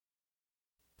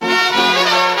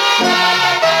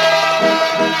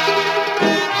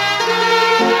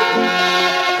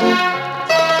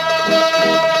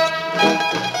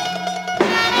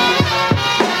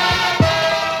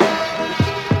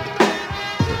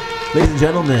Ladies and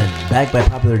gentlemen, back by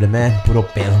popular demand, puro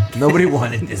pedo. Nobody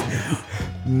wanted this.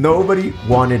 Nobody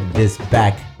wanted this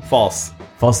back. False.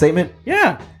 False statement?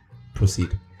 Yeah.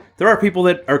 Proceed. There are people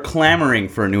that are clamoring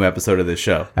for a new episode of this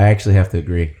show. I actually have to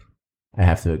agree.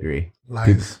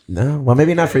 Lies. No, well,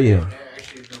 maybe not for you.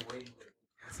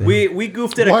 We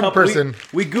goofed it a One couple. person.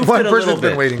 We goofed One it a little person's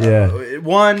been bit. waiting. Yeah.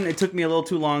 One, it took me a little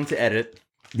too long to edit.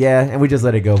 Yeah, and we just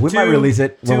let it go. We might release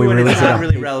it when we and release it's it not on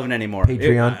really relevant anymore.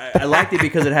 Patreon. I liked it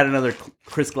because it had another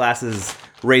Chris Glass's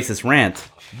racist rant.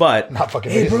 But Not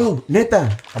fucking Hey, racist. bro, neta,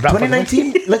 I'm not fucking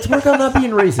 2019, let's work on not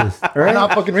being racist, all I'm right?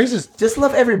 not fucking racist. Just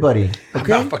love everybody, I'm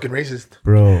okay? not fucking racist.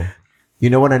 Bro, you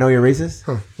know when I know you're racist?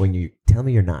 When you tell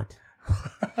me you're not.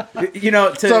 you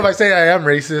know, So if I say I am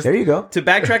racist, There you go. to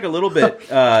backtrack a little bit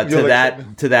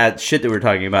to that shit that we were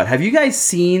talking about, have you guys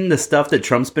seen the stuff that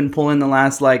Trump's been pulling the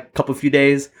last few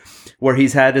days, where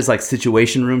he's had his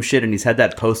situation room shit, and he's had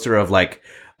that poster of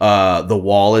the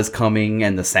wall is coming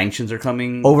and the sanctions are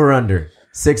coming? Over under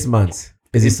 6 months.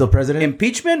 Is he still president?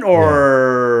 Impeachment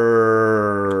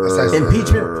or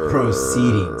Impeachment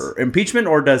proceedings. Impeachment,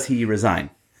 or does he resign?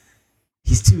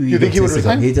 He's too. You think he would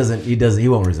egotistical. resign? He doesn't. He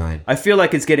won't resign. I feel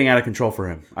like it's getting out of control for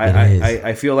him. It is.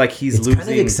 I feel like he's It's losing.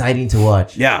 kind of exciting to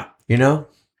watch. Yeah. You know,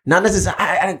 not necessarily.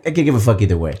 I could give a fuck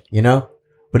either way. You know,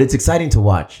 but it's exciting to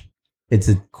watch. It's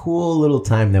a cool little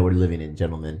time that we're living in,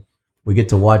 gentlemen. We get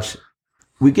to watch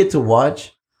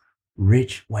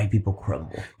rich white people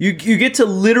crumble. You get to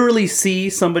literally see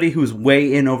somebody who's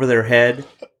way in over their head,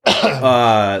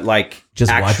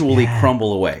 Just watch- actually yeah.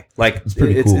 crumble away. It's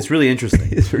pretty cool. It's really interesting.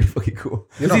 It's pretty fucking cool.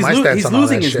 you know he's my lo- stats he's on all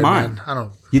losing that his shit, mind. man. I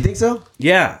don't. You think so?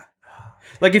 Yeah.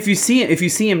 Like if you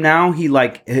see him now, he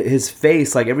his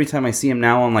face, every time I see him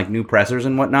now on new pressers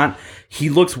and whatnot, he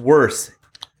looks worse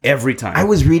every time. I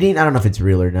was reading. I don't know if it's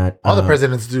real or not. All the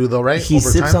presidents do though, right? He Over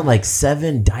sips time? on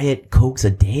 7 Diet Cokes a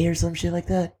day or some shit like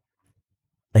that.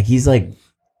 He's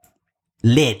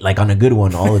lit, on a good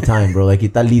one all the time, bro.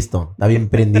 Está listo. Está bien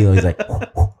prendido. He's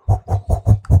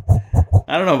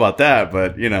I don't know about that,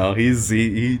 but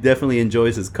he definitely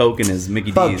enjoys his Coke and his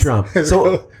Mickey fuck D's. Trump.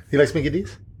 So, he likes Mickey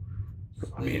D's.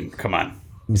 I mean, come on.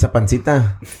 Misa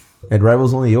Pancita, it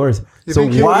rivals only yours. You So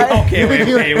think he- why? Okay,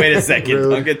 wait a second. Rude.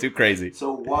 Don't get too crazy.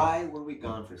 So why were we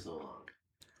gone for so long?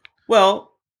 Well,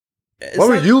 Why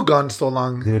were you gone so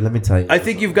long? Dude, let me tell you. I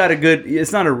think you've got a good.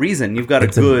 It's not a reason. You've got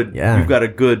It's a- yeah. You've got a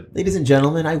good. Ladies and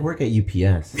gentlemen, I work at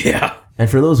UPS. Yeah. And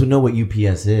for those who know what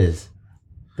UPS is,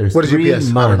 there's What is 3 UPS?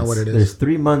 I months. don't know what it is. There's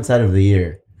 3 months out of the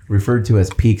year referred to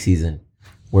as peak season,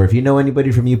 where if you know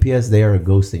anybody from UPS, they are a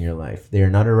ghost in your life. They are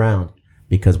not around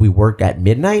because we work at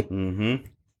midnight Mm-hmm.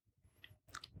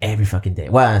 every fucking day.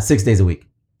 Well, 6 days a week.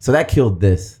 So that killed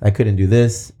this. I couldn't do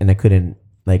this, and I couldn't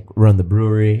run the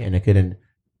brewery, and I couldn't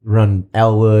run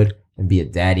Elwood and be a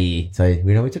daddy. So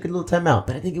we took a little time out,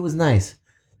 but I think it was nice.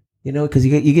 Because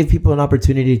you give people an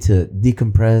opportunity to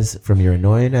decompress from your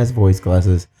annoying ass voice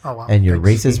glasses Oh wow. and your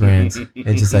Thanks. racist rants.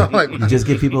 It's just you just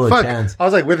give people a Fuck. chance. I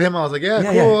was with him. I was like, yeah,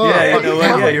 Yeah, cool. yeah. Yeah, fuck,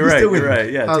 you're You're right. still with You're me.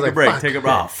 right. Yeah, I was take a like, break. fuck. Take a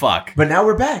break. Oh, fuck. But now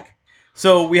we're back.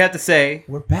 So we have to say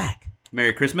We're back.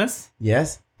 Merry Christmas.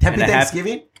 Yes. Happy And a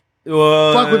Thanksgiving.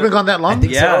 Fuck, we've been gone that I long.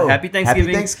 think Yeah, so. Happy Thanksgiving,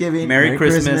 Happy Thanksgiving. Merry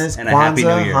Christmas, and a Happy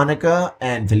Kwanzaa, New Year. Hanukkah,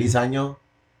 and Feliz Año.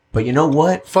 But you know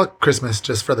what? Fuck Christmas,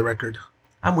 just for the record.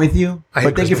 I'm with you. I hate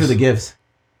But thank you for Christmas. the gifts.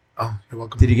 Oh, you're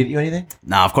welcome. Did he get you anything?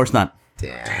 Nah, of course not.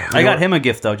 Damn. I got him a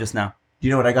gift though just now. Do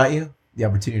you know what I got you? The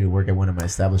opportunity to work at one of my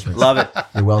establishments. Love it.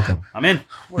 You're welcome. I'm in.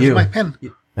 Where's You. my pen?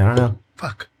 I don't know.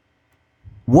 Fuck.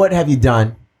 What have you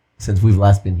done since we've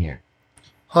last been here?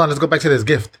 Hold on, let's go back to this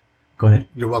gift. Go ahead.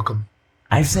 You're welcome.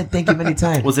 I've said thank you many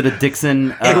times. Was it a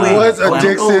Dixon? It was a flannel.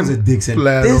 Dixon Oh, it was a Dixon.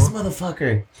 flannel. This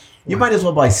motherfucker. You might as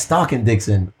well buy stock in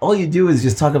Dixon. All you do is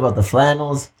just talk about the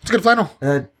flannels. It's a good flannel.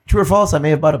 True or false? I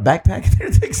may have bought a backpack there,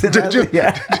 Dixon. Did you?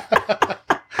 Yeah,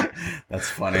 That's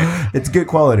funny. it's good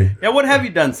quality. Yeah, what have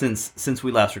you done since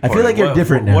we last recorded? feel like you're What-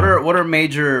 different What now. are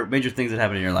major things that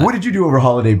happened in your life? What did you do over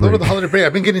holiday break? Over the holiday break,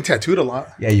 I've been getting tattooed a lot.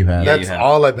 Yeah, you have. Yeah, That's you have.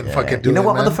 all I've been Yeah. fucking You doing. know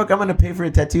what, man. motherfucker? I'm gonna pay for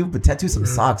a tattoo, but tattoo some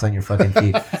socks on your fucking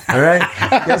feet. All right?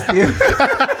 Yes, you.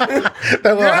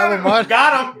 That will have him on.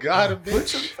 Got him. Got him, Put bitch.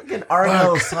 some fucking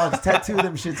RL socks. Tattoo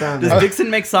them shits on. Does there. Dixon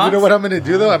make socks? You know what I'm gonna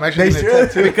do though? I'm actually They gonna should.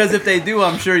 tattoo. Because if they do,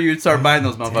 I'm sure you'd start buying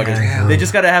those motherfuckers. Damn. They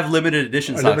just got to have limited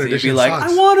edition socks. Limited So you'd be edition like,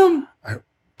 socks. I want them.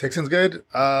 Texan's good.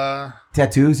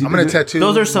 Tattoos. You I'm gonna do it? tattoo.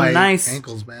 Those are some my nice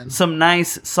ankles, man. Some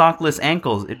nice sockless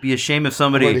ankles. It'd be a shame if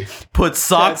somebody Somebody put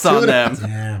socks on tattooed them.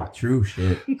 Damn, true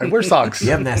shit. I wear socks.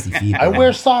 You have nasty feet. I man.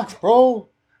 wear socks, bro.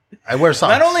 I wear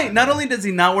socks. Not only does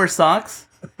he not wear socks,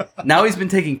 now he's been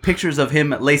taking pictures of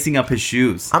him lacing up his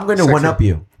shoes. I'm going to Sexy. one up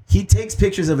you. He takes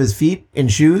pictures of his feet in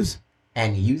shoes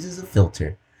and he uses a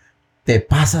filter. Te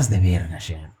pasas de verga,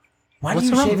 Sham. Why do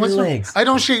you shave your legs? I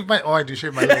don't shave my. Oh, I do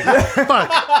shave my legs.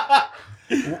 Fuck.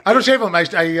 I don't shave them.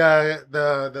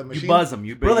 The machine. You buzz them.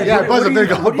 You Bro, like, Yeah, buzz them. There you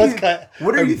go. what Buzz cut.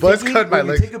 What are I you buzz thinking cut my when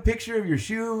you legs. take a picture of your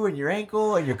shoe and your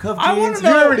ankle and your cuff I wanna jeans? You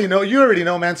already know. You already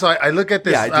know, man. So I look at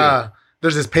this. Yeah, I do.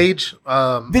 There's this page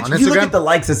on Bitch, you look at Instagram. the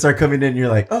likes that start coming in, and you're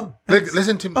like, oh,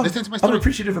 Listen to my I'm story.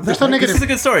 appreciative of There's that. no like. negative. This is a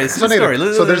good story. This is So a good story.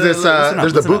 negative. So there's this. Listen up,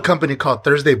 There's the listen boot up. company called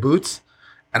Thursday Boots,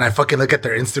 and I fucking look at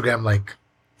their Instagram like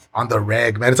on the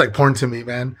reg, man. It's like porn to me,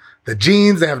 man. The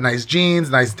jeans, they have nice jeans,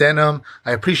 nice denim.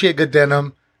 I appreciate good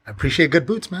denim. I appreciate good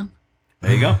boots, man.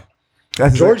 There you go.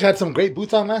 That's George had some great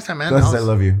boots on last time, man. I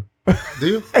love you. Do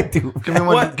you? I do. Give me one.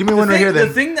 What? Give me one right here, then.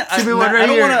 The thing that Give me one right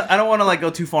here. I don't want to like go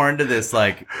too far into this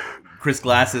like Chris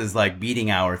Glass's like beating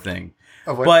hour thing.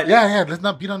 Oh, what? But yeah. Let's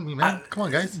not beat on me, man. Come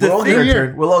on, guys. We'll all thing- get our New Year.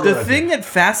 turn. We'll all get The our thing turn. that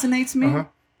fascinates me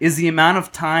is the amount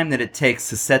of time that it takes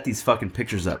to set these fucking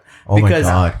pictures up. Oh my because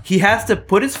God. he has to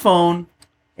put his phone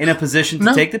in a position to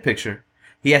No. take the picture.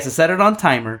 He has to set it on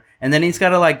timer, and then he's got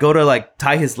to like go to like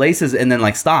tie his laces and then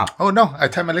like stop. Oh no, I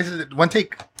tie my laces at one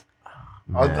take.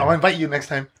 I'll invite you next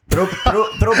time.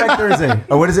 Throwback Thursday.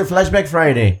 Or what is it? Flashback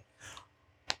Friday.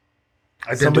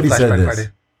 I did Somebody do said Flashback this. Friday.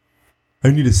 I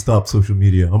need to stop social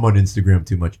media. I'm on Instagram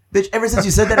too much. Bitch, ever since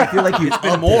you said that, I feel like you've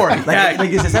been more. Like, Yeah,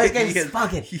 like it's just like, he has-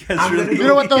 fuck it. he has I'm really- gonna You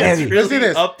know what though? go Let's heavy. do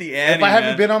this. Up the ante, If I haven't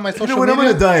man. been on my You social know what? I'm on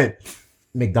a media, diet.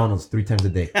 McDonald's 3 times a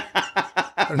day.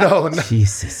 no,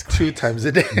 Jesus Christ. 2 times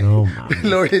a day. No, man.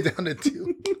 Lowered it down to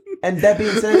 2. And that being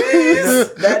said,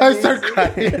 that I being start said-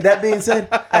 crying. That being said,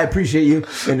 I appreciate you,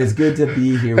 and it's good to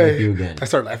be here with you again. I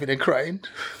start laughing and crying.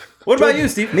 What about you,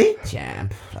 Steve? Me?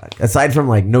 Champ. Aside from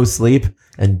like no sleep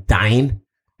and dying,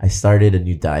 I started a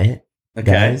new diet.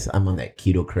 Okay. Guys, I'm on that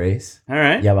keto craze. All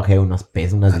right. Ya bajé unos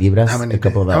pesos, unas libras. How many, a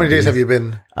couple of how many days have days you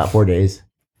been? 4 days.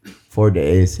 4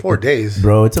 days. 4 days.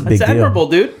 Bro, it's a big That's deal. admirable,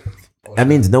 dude. That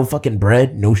means no fucking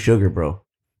bread, no sugar, bro.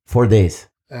 4 days.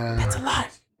 That's a lot.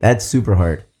 That's super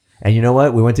hard. And you know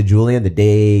what? We went to Julian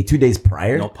 2 days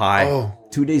prior. No pie. Oh,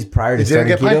 2 days prior to You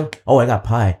didn't starting get keto. Oh, I got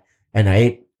pie. And I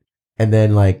ate. And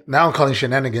then like, now I'm calling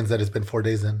shenanigans that it's been 4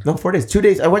 days then. no, 4 days. 2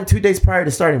 days. I went 2 days prior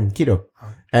to starting keto.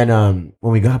 And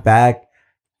when we got back,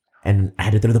 and I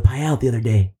had to throw the pie out the other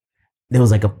day. There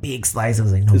was like a big slice. I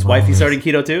was like, no. His wifey mames. starting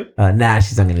keto too? Nah,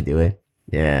 she's not gonna do it.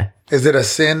 Yeah. Is it a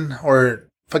sin or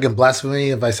fucking blasphemy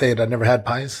if I say I never had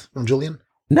pies from Julian?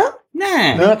 No.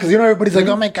 Nah. No, because you know everybody's like,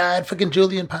 oh my god, fucking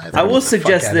Julian pies. I will Get the fuck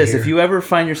suggest outta this: here. if you ever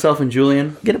find yourself in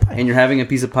Julian Get a pie. and you're having a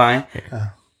piece of pie, Yeah.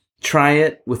 try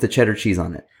it with the cheddar cheese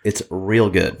on it. It's real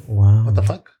good. Wow. What the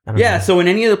fuck? I don't Yeah. know. So in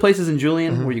any of the places in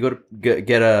Julian where you go to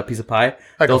get a piece of pie,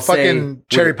 Like they'll a fucking say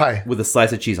cherry with- pie. with a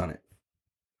slice of cheese on it.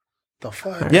 The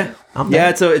fuck? Yeah. I'm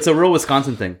Yeah. bad. It's a real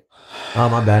Wisconsin thing. Oh,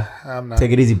 my bad. I'm not.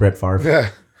 Take it easy, Brett Favre. Yeah.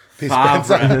 Peace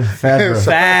Favre. Favre.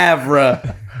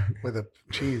 Favre. with a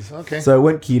cheese. Okay. So I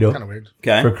went keto. Kind of weird.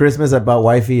 Okay. For Christmas, I bought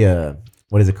wifey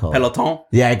what is it called? Peloton.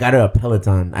 Yeah, I got her a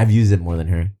Peloton. I've used it more than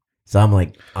her. So I'm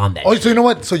like on that. Oh, shit. so you know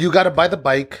what? So you got to buy the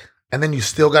bike, and then you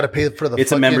still got to pay for the.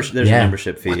 It's a fucking- membership. There's Yeah. a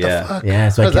membership fee. What the Yeah. fuck? Yeah,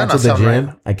 so How I does that not canceled the sound gym.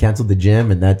 right? I canceled the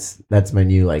gym, and that's my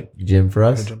new like gym for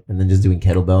us. Gym. And then just doing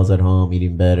kettlebells at home,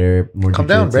 eating better, more. Calm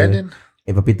down, jujitsu. Brandon.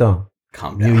 Hey, papito.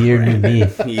 Calm down. New year, new me.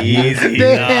 Easy,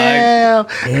 dog. Damn.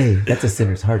 Hey, that's a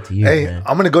sinner's heart to you, Hey, man.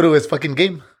 I'm gonna go to his fucking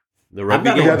game. The rugby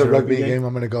not game. Yeah, going the to rugby rugby game.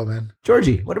 I'm gonna go, man.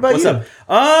 Georgie, what about What's you?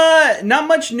 up? Not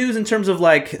much news in terms of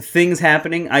like things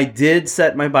happening. I did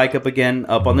set my bike up again,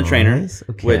 up on the trainer. Nice,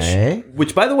 okay.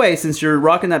 Which by the way, since you're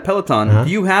rocking that Peloton, Uh-huh.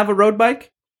 do you have a road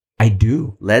bike? I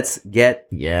do. Let's get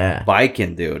Yeah.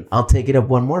 biking, dude. I'll take it up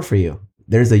one more for you.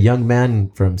 There's a young man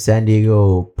from San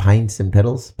Diego, Pints and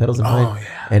Pedals and Oh Pine,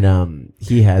 yeah. and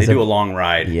he has They do a long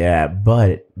ride. yeah,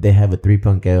 but they have a 3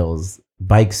 Punk L's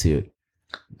bike suit.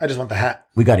 I just want the hat.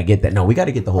 We got to get that. No, we got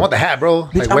to get the I whole. want the hat, bro.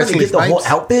 Bitch, Like I'm Wesley gonna get the whole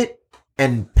Snipes. outfit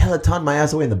and Peloton my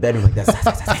ass away in the bedroom like that.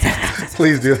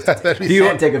 Please do that. That'd be Do you-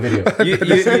 And take a video.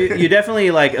 You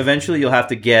definitely like. Eventually, you'll have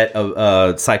to get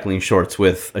a cycling shorts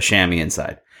with a chamois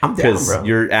inside I'm down, because bro.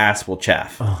 your ass will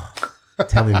chaff.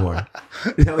 Tell me more.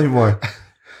 Tell me more.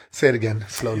 Say it again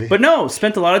slowly. But no,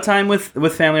 spent a lot of time with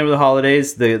family over the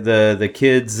holidays. The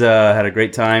kids had a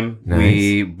great time. Nice.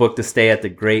 We booked a stay at the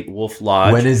Great Wolf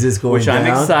Lodge. When is this going which down? I'm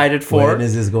excited for. When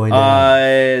is this going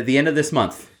down? The end of this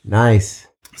month. Nice.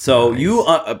 So Nice. you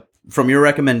from your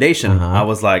recommendation, Uh-huh. I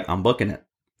was like, I'm booking it.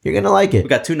 You're going to like it. We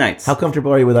got 2 nights. How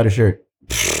comfortable are you without a shirt?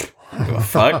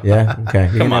 Fuck? Yeah? Okay.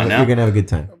 You're Come gonna on have, now. You're going to have a good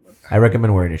time. I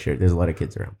recommend wearing a shirt. There's a lot of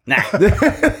kids around. Nah.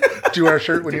 Did you wear a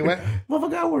shirt when you went?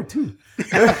 Motherfucker, I wore 2.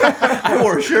 I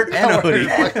wore a shirt and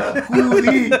a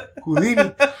hoodie.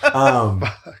 Houdini.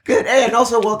 Good. Hey, and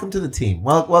also welcome to the team.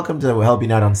 Welcome to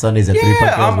helping out on Sundays at 3 Puck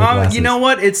Girls with Glasses. You know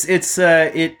what?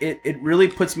 It really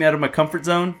puts me out of my comfort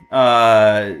zone.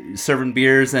 Serving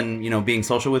beers and being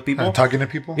social with people, talking to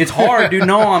people. It's hard, dude.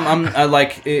 No, I'm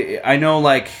like I know,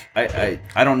 like I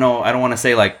don't know. I don't want to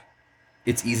say like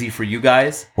it's easy for you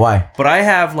guys. Why? But I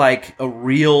have like a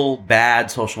real bad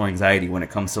social anxiety when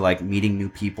it comes to like meeting new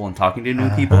people and talking to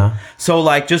new people. So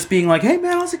like just being like, hey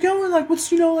man, how's it going? Like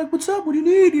what's what's up? What do you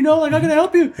need? Like how can I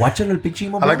help you? Watching el pinche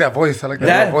emo. I like that voice. I like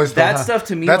that voice. That stuff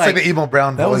to me. That's like the emo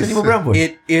brown voice. That was an emo brown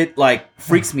voice. It like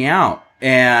freaks me out.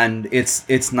 And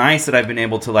it's nice that I've been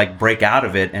able to like break out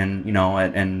of it and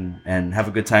and have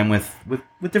a good time with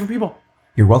different people.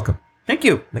 You're welcome. Thank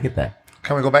you. Look at that.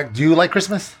 Can we go back? Do you like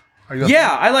Christmas?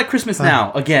 Yeah, I like Christmas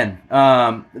now. Again,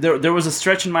 there was a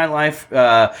stretch in my life.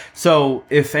 So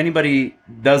if anybody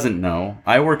doesn't know,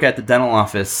 I work at the dental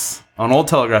office on Old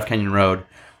Telegraph Canyon Road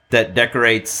that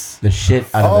decorates the shit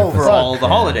out of for all the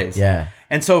holidays. Yeah.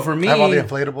 And so for me, I have all the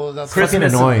inflatables. That's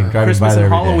Christmas, annoying. Christmas and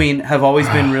Halloween have always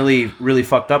been really, really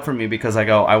fucked up for me because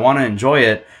I want to enjoy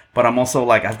it, but I'm also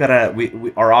like, I've got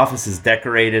to. Our office is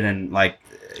decorated and like,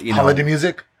 holiday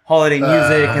music,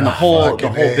 and the whole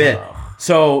bit.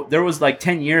 So there was like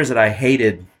 10 years that I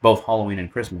hated both Halloween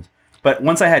and Christmas. But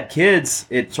once I had kids,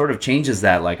 it sort of changes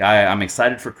that. Like I'm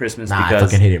excited for Christmas because I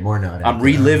fucking hate it more now. I'm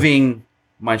reliving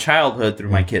my childhood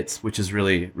through my kids, which is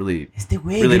really, really, it's the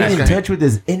way really getting nice. in touch with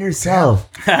his inner self.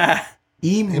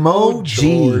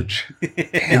 Emoji.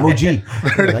 Emoji.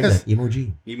 I like that.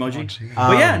 Emoji.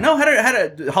 But yeah, no,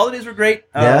 had a holidays were great.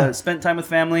 Spent time with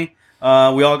family. We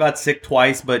all got sick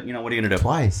twice, but what are you gonna do?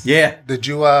 Twice. Yeah. Did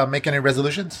you make any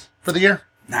resolutions for the year?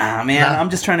 Nah, man.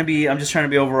 I'm just trying to be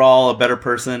overall a better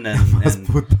person, and that's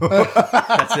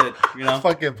it.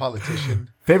 Fucking politician.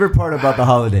 Favorite part about the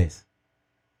holidays?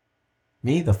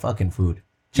 Me, the fucking food.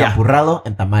 Champurrado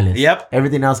and tamales. Yep.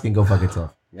 Everything else can go fuck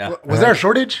itself. Yeah. Was there a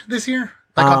shortage this year?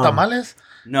 Like on tamales?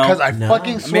 No. Because I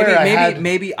fucking swear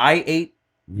maybe I ate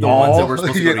the ones that were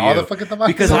supposed to go to all you. the fucking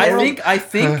tamales. Because I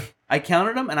think I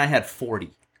counted them and I had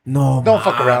 40. No, don't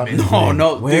fuck around.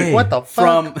 No, dude. What the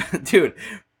fuck? Dude.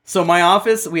 So my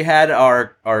office, we had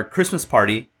our Christmas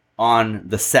party on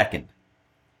the 2nd.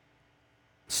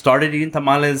 Started eating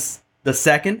tamales the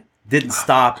 2nd. Didn't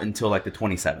stop until like the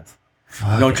 27th.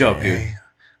 No joke, dude.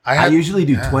 I usually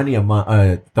do 20 a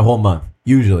month, the whole month.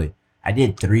 Usually, I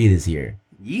did 3 this year.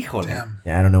 Híjole. Damn.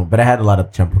 Yeah, I don't know, but I had a lot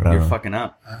of champurrado. You're fucking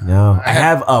up. No, I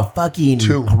have a fucking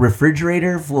 2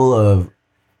 refrigerator full of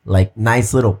like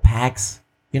nice little packs.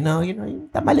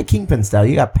 Tamale Kingpin style.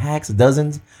 You got packs,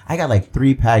 dozens. I got like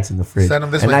 3 packs in the fridge, Send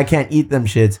them this and way. I can't eat them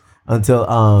shits until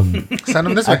Send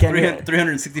them this way.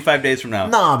 365 days from now.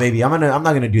 No, baby, I'm not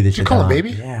gonna do this shit. You call that it long.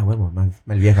 baby? Yeah,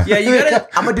 my vieja. Yeah, you gotta.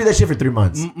 I'm gonna do that shit for 3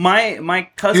 months. My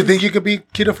cousin. You think you could be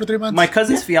keto for 3 months? My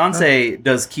cousin's fiance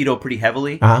does keto pretty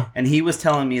heavily, Uh-huh. and he was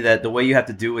telling me that the way you have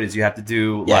to do it is you have to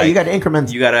do Yeah, you got to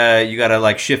increment. you gotta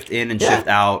like shift in and shift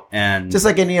out, and Just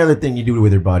like any other thing you do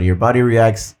with your body. Your body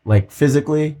reacts like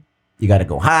physically. You got to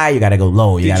go high. You got to go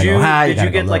low. You got to go high. Did you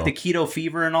gotta get go like low. the keto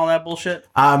fever and all that bullshit?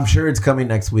 I'm sure it's coming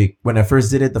next week. When I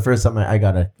first did it, the first time I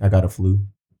got a flu.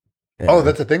 Yeah. Oh,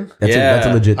 that's a thing? That's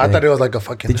a legit thing. I thought it was like a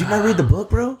fucking... Did you not read the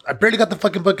book, bro? I barely got the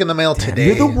fucking book in the mail today.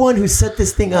 You're the one who set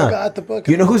this thing I up. got the book.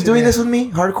 You know who's doing this with me?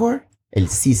 Hardcore? El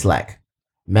C-Slack.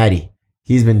 Maddie.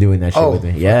 He's been doing that shit with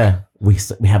me. Yeah. We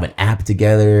have an app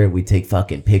together. We take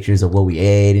fucking pictures of what we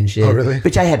ate and shit. Oh, really?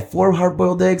 Bitch, I had 4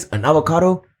 hard-boiled eggs, an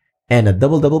avocado, and a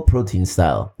double protein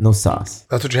style. No sauce.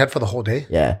 That's what you had for the whole day?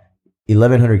 Yeah.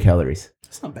 1,100 calories.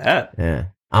 That's not bad. Yeah.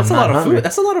 That's a lot of food.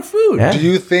 That's a lot of food. Yeah. Do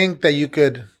you think that you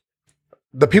could...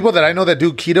 The people that I know that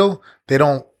do keto, they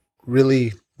don't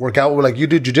really work out. Like you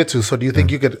do jujitsu, so do you think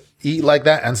you could eat like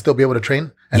that and still be able to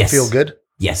train and Yes. feel good?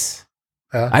 Yes.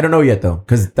 Yeah. I don't know yet, though,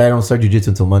 because I don't start jujitsu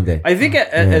until Monday. I think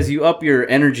as you up your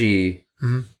energy,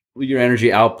 Mhm. your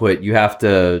energy output, you have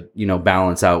to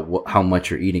balance out how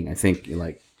much you're eating. I think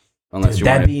unless you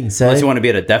That being said, want to be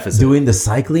at a deficit. doing the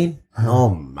cycling, no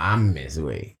mames,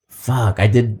 way. Fuck, I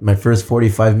did my first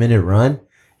 45-minute run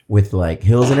with like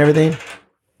hills and everything.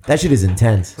 That shit is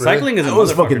intense. Cycling is a I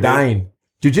was motherfucker, fucking dude. dying.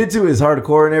 Jiu-jitsu is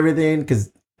hardcore and everything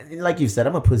because, like you said,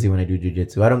 I'm a pussy when I do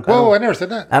jiu-jitsu. I Whoa, I don't never said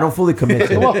that. I don't fully commit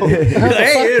to Whoa. it.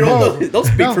 Hey, don't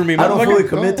speak No, for me, I don't motherfucker. fully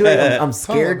commit to it. I'm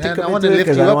scared man, to I commit want to to it lift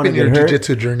because you I up want to in get your hurt.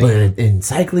 jiu-jitsu journey. But in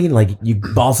cycling, like you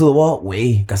balls to the wall,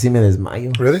 way casi me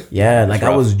desmayo. Really? Yeah, like I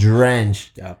rough. was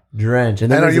drenched. Yeah. Drenched.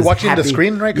 And then are there's you this watching the happy-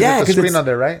 screen, right? Yeah, there's a because screen it's, on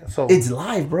there, right? So it's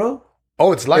live, bro.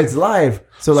 it's live. It's live.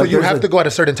 So like, So you there's have a- to go at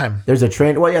a certain time. There's a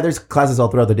train. Well, yeah, there's classes all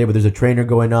throughout the day, but there's a trainer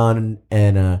going on,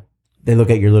 and they look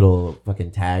at your little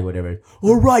fucking tag, whatever.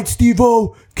 All right,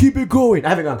 Steve-O, keep it going. I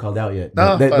haven't gotten called out yet,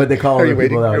 but, No, they call are you other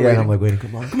people waiting? out. Are you Yeah, and I'm waiting? like,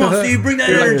 waiting, Come on, Steve, bring that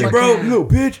energy, bro. Little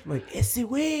bitch. I'm like, ese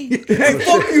way. Hey,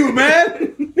 fuck you,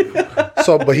 man.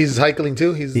 So, but he's cycling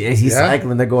too. He's He's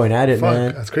cycling. They're going at it, Fuck,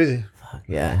 man. that's crazy.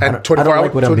 Yeah, And I don't 24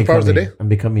 like what I'm 24 hours a becoming. day? I'm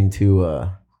becoming too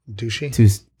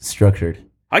Douchey. structured.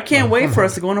 I can't wait for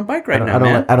us to go on a bike right now, I don't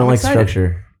man. like, I don't I'm like excited.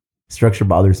 structure. Structure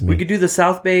bothers me. We could do the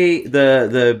South Bay,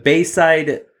 the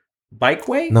Bayside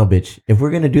Bikeway. No, bitch. If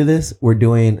we're gonna do this, we're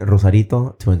doing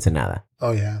Rosarito to Ensenada.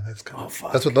 Oh yeah, that's good. Oh,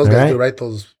 fuck. That's what those guys Right? do, right?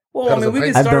 Those. Well, I pedals mean, and we can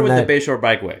pints. I've start done with the that. Bayshore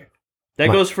Bikeway. That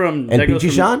My- goes from And that goes Pichi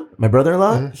from Sean, my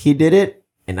brother-in-law, Mhm. he did it,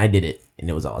 and I did it, and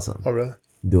it was awesome. Oh really?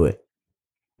 Do it.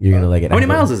 You're gonna like it. How many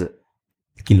miles is it?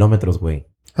 Kilometros, güey.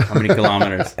 How many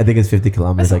kilometers? I think it's 50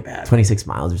 kilometers, That's like not bad. 26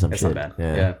 miles or some That's shit. not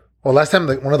bad. Yeah. Well, last time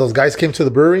one of those guys came to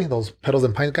the brewery, those pedals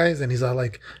and pints guys, and he's all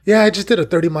like, "Yeah, I just did a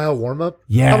 30-mile warm up."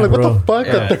 Yeah, I'm like, bro. "What the fuck?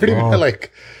 Yeah, a 30 bro. mile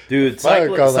like?" Dude, Fuck, I was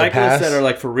like, cyclists pass. that are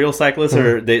like for real cyclists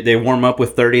are they warm up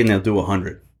with 30 and they'll do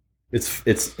 100.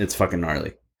 It's fucking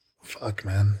gnarly. Fuck,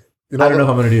 man. You I don't know if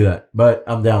I'm gonna do that, but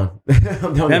I'm down.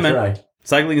 I'm down Yeah, to man. try.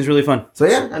 Cycling is really fun. So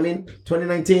yeah, I mean,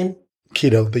 2019,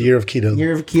 keto, the year of keto.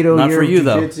 year of keto, Not year for of you,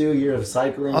 though. jiu-jitsu, year of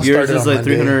cycling. I'll Yours start it is on like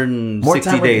Monday.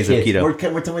 360 with days the of kids. keto.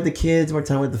 More time with the kids, more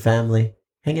time with the family.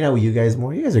 Hanging out with you guys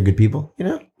more. You guys are good people, you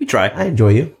know? We try. I enjoy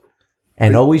you.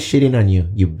 And always shitting on you,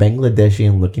 you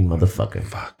Bangladeshi looking motherfucker.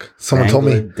 Fuck. Someone told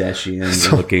me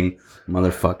Bangladeshi looking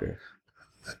motherfucker.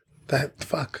 that.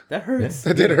 Fuck. That hurts.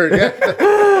 That did hurt.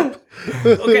 Yeah.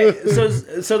 Okay,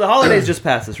 so the holidays just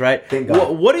passed us, right? Thank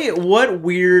God. What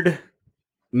weird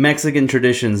Mexican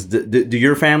traditions do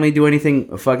your family do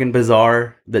anything fucking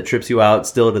bizarre that trips you out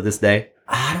still to this day?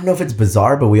 I don't know if it's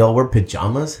bizarre, but we all wear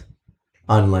pajamas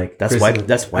on like That's Christmas- white.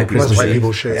 That's white on people That's white shit.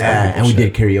 people shit. Yeah, and we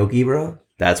did karaoke, bro.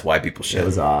 That's white people shit. It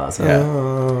was awesome.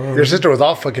 Your sister was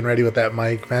all fucking ready with that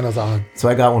mic, man. It was all. So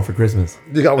I got one for Christmas.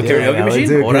 You got with Karaoke your I machine?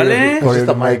 did Órale. karaoke. It was just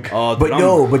a Karaoke mic. Oh, But dude,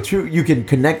 no, but true, you can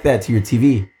connect that to your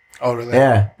TV. Oh, really?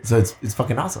 Yeah, so it's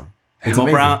fucking awesome. It's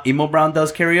amazing. Emo Brown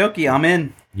does karaoke. I'm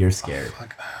in. You're scared.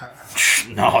 Fuck.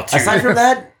 No, dude. Aside from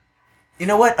that, you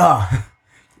know what? Oh,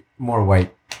 more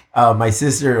white. My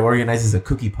sister organizes a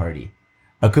cookie party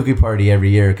every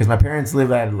year because my parents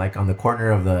live at like on the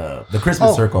corner of the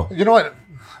Christmas circle. You know what?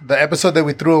 The episode that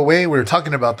we threw away, we were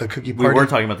talking about the cookie We party. were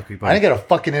talking about the cookie I didn't party. get a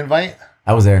fucking invite.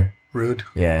 I was there. Rude.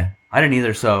 Yeah, I didn't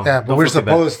either. So Yeah, but don't we're feel too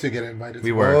bad. supposed to get invited.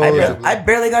 We were. Supposedly. I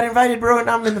barely got invited, bro, and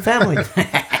I'm in the family.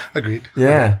 Agreed.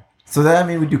 Yeah. So that I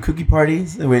mean, we do cookie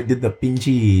parties, and we did the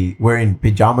pinchy wearing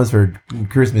pajamas for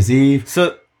Christmas Eve.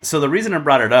 So the reason I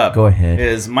brought it up Go ahead.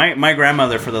 is my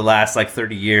grandmother for the last like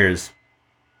 30 years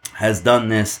has done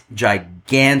this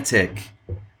gigantic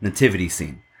nativity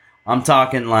scene. I'm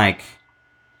talking like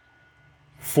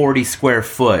 40 square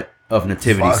foot of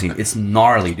nativity Fuck. scene. It's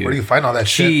gnarly, dude. Where do you find all that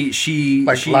shit? She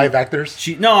Like she, live actors?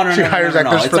 She no. She hires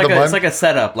actors It's for like the it's month? like a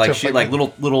setup. Like To she fucking- like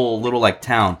little like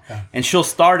town, and she'll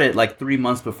start it like 3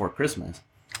 months before Christmas.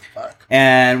 Fuck.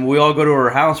 And we all go to her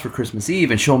house for Christmas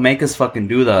Eve, and she'll make us fucking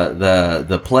do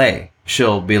the play.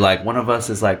 She'll be like, one of us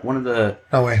is like one of the.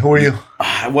 No way. Who are you?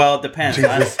 Well, it depends.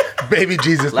 Jesus. Baby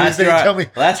Jesus. Last Please year, tell me.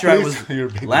 last year I Please. was. You're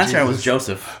baby Last year I was Jesus.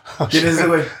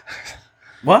 Joseph.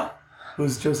 What?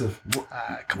 Who's Joseph?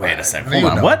 Come Wait on. a second. You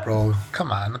Hold on. know, What? bro?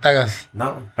 Come on. No te hagas.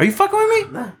 No, Are you fucking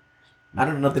with me? nah. I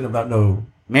don't know nothing about no.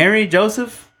 Mary,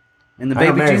 Joseph, and the I know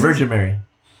baby Mary, Jesus. Virgin Mary,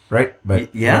 right?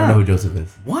 But Yeah. I don't know who Joseph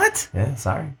is. What? Yeah,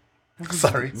 sorry.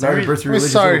 Sorry. Sorry, Mary- burst your We're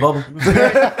religious sorry. little bubble.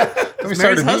 Let me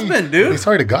sorry Mary's to me. husband, dude. Let me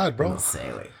sorry to God, bro. No sé,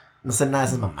 güey. No sé nada,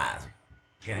 esa es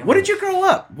mamá. What did you grow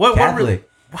up? What? Catholic.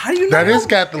 How do you not That is know?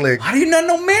 Catholic. How do you not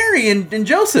know Mary and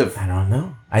Joseph? I don't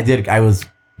know. I was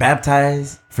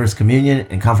baptized, first communion,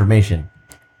 and confirmation.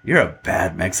 You're a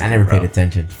bad I Mexican. never bro. paid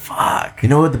attention. Fuck. You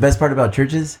know what the best part about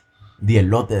church is? The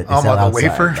elote that they Oh, sell about the outside,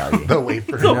 wafer. doggy. The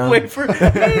wafer. The know? wafer.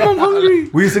 I'm hungry.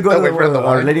 We used to go That to wafer and the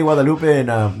Our wine. Lady Guadalupe in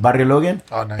Barrio Logan.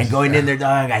 Oh, nice. And going Yeah. in there,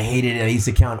 dog, I hated it. I used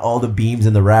to count all the beams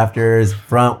in the rafters,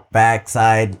 front, back,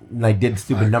 side, and I did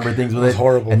stupid number things with It was it.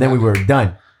 horrible, And then man. we were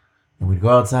done. And we'd go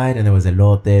outside, and there was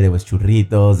elote, there was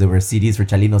churritos, there were CDs for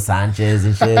Chalino Sanchez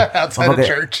and shit. Outside of Motherfucker,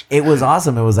 church. It was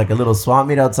awesome. It was like a little swap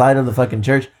meet outside of the fucking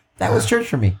church. That was church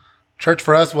for me. Church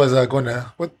for us was going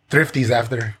to Thrifties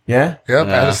after. Yeah? Yep.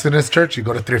 Yeah. As soon as church, you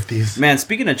go to Thrifties. Man,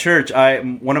 speaking of church,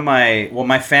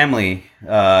 my family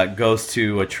goes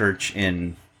to a church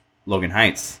in Logan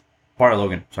Heights, Barrio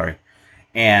Logan, sorry,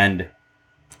 and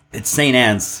it's St.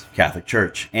 Anne's Catholic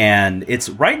Church, and it's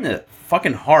right in the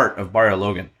fucking heart of Barrio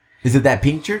Logan. Is it that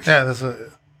pink church? Yeah, that's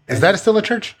Is that still a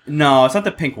church? No, it's not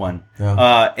the pink one. No.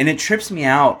 And it trips me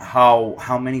out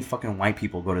how many fucking white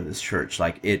people go to this church.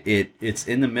 Like it's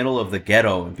in the middle of the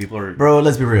ghetto, and people are. Bro,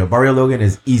 let's be real. Barrio Logan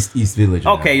is East Village.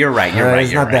 now. Okay, you're right. You're Alright, right.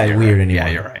 it's you're not right, that you're weird right. anymore.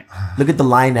 Yeah, you're right. Look at the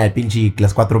line at pinche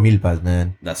Las Cuatro Milpas,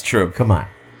 man. That's true. Come on.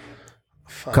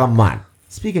 Come on.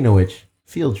 Speaking of which,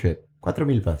 field trip. Cuatro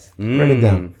Milpas. Write it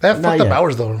down. They have Not fucked up yet.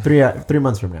 hours though. 3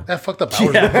 months from now. They have fucked up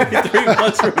hours. Yeah, 3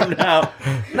 months from now.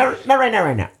 Not right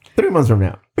now. 3 months from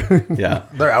now. Yeah,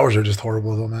 Their hours are just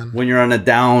horrible though, man. when you're on a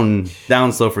down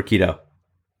slow for keto.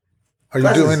 Are you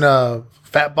Classes. doing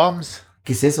fat bombs?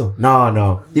 ¿Qué es eso?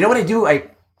 No. You know what I do? Have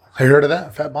you heard of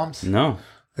that? Fat bombs? No.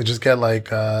 They just get like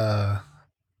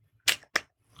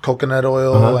coconut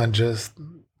oil and just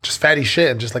fatty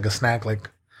shit and just like a snack like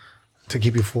to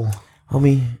keep you full.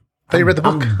 Homie. Thought you read the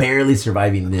book. I'm barely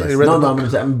surviving this. you read the No,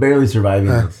 book. I'm barely surviving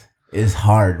this. It's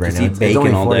hard right Just now. eat It's bacon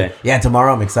only all 40 day. Yeah,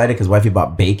 tomorrow I'm excited because wifey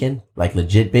bought bacon, like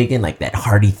legit bacon, like that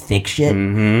hearty, thick shit.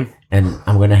 Mm-hmm. And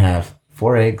I'm going to have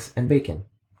 4 eggs and bacon.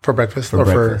 For breakfast? For or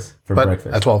breakfast. For but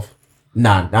breakfast. At 12.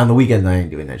 Nah, on the weekends I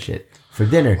ain't doing that shit. For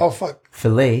dinner, Oh, fuck.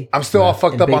 filet. I'm still all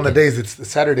fucked and up on the bacon. days. It's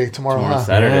Saturday tomorrow, huh?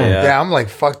 Saturday. Yeah. Yeah, I'm like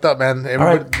fucked up, man.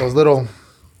 Everybody, right. those little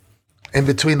in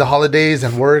between the holidays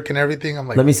and work and everything. I'm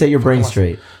like, Let me set your brain Come on.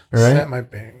 straight. All right? set my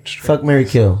brain straight. Fuck, Mary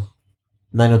kill.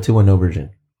 90210 version.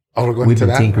 Oh, we're going We've to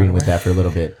been that. tinkering with that for a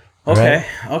little bit. All Okay,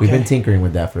 right? We've been tinkering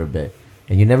with that for a bit.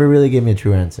 And you never really gave me a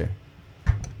true answer.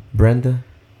 Brenda,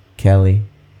 Kelly,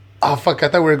 Oh fuck! I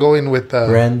thought we were going with.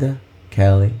 Brenda,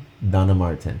 Kelly, Donna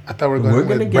Martin. I thought we were going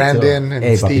with get Brandon to, and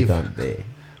hey, Steve. Papito, hey.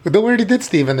 But then we already did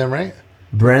Steve and them, right?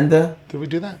 Brenda, Did we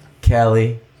do that?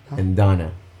 Kelly, and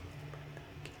Donna.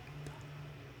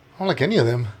 I don't like any of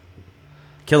them.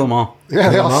 Kill them all. Yeah,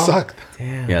 they them all all? sucked.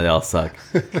 Damn. Yeah, they all suck.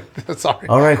 Sorry.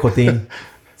 All right, Joaquin.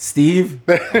 Steve,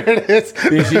 There it is.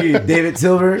 Bishi, David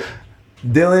Silver,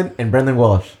 Dylan, and Brendan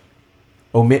Walsh.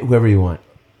 Omit whoever you want.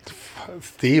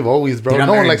 Steve, always, bro. Dude, I'm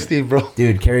no one married. likes Steve, bro.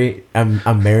 Dude, Carrie, I'm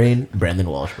marrying Brendan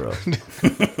Walsh, bro.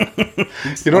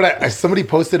 You know what? Somebody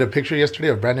posted a picture yesterday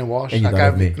of Brandon Walsh. And you That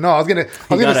thought of me. No, I was gonna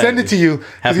thought send of it to you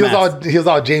Half because he was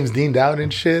all James Deaned out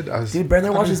and shit. I was, Dude,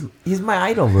 Brendan Walsh he's my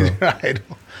idol, bro. I don't-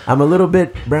 I'm a little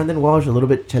bit Brandon Walsh, a little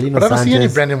bit Chelino but I don't Sanchez. see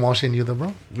any Brandon Walsh in you, though,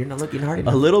 bro. You're not looking hard A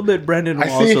enough. little bit Brendan I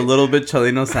Walsh, see. a little bit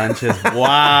Chelino Sanchez.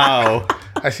 Wow.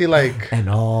 I see like And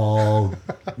all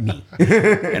me.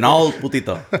 And all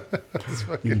putito.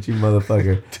 You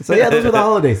motherfucker. So yeah, those were the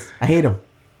holidays. I hate them.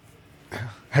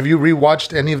 Have you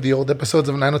rewatched any of the old episodes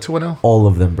of 90210? All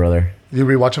of them, brother. You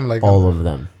rewatch them like All of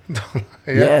them. Yeah.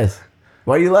 Yes.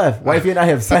 Why you laugh? Wifey and I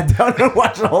have sat down and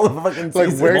watched all of the fucking Like,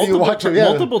 seasons. where do you watch them? Yeah.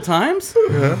 Multiple times?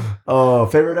 Oh,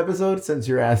 favorite episode? Since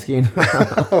you're asking.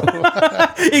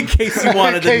 In case you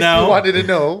wanted In to case know. you wanted to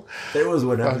know. There was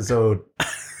one episode.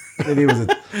 Maybe it was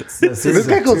This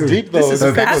guy goes deep, though. This is guy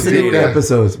goes fascinating. deep, Two yeah.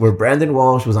 episodes where Brandon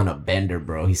Walsh was on a bender,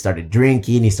 bro. He started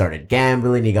drinking, he started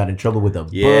gambling, he got in trouble with a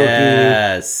bookie,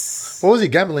 Yes. What was he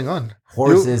gambling on?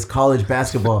 horses, college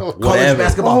basketball. College Whatever.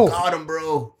 basketball Oh. got him,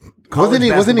 bro. College Wasn't he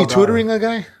basketball got tutoring him. a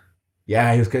guy?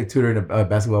 Yeah, he was tutoring a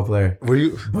basketball player. Were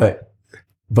you? But,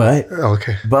 Oh,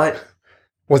 okay.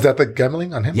 Was that the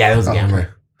gambling on him? yeah, that was a Oh,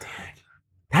 gambler. okay.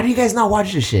 How do you guys not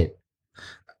watch this shit?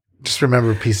 Just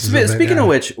remember pieces. of it, Speaking yeah. of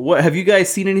which, what have you guys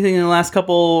seen anything in the last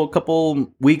couple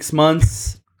weeks,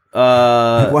 months?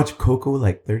 I watched Coco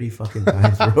like 30 fucking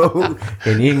times, bro.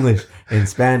 In English, in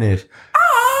Spanish.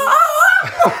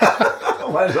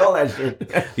 Watch all that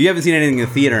shit. You haven't seen anything in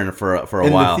the theater for a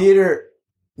In while. the theater,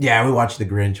 yeah, we watched The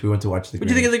Grinch. We went to watch The Grinch. What'd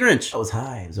you think of the Grinch? I was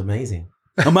high. It was amazing.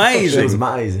 It was Amazing.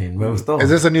 amazing. It was dope. Is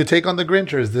this a new take on the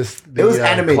Grinch, or is this the It was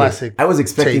animated. classic? I was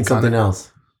expecting take on something it?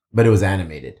 else, but it was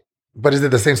animated. But is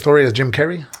it the same story as Jim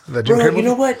Carrey? The Jim Bro, Carrey you movie?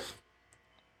 know what?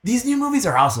 These new movies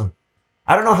are awesome.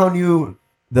 I don't know how new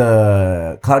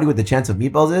the Cloudy with the Chance of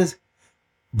Meatballs is,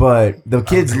 but the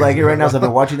kids like it right now. So I've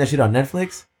been watching that shit on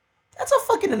Netflix. That's a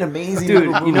fucking an amazing Dude,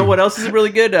 little movie. you know what else is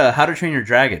really good? How to Train Your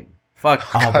Dragon.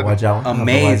 Fuck. I'll have to watch that one. I'll have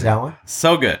to watch Amazing. that one.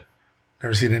 So good.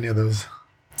 Never seen any of those.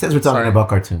 Since we're talking Sorry. about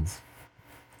cartoons,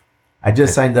 I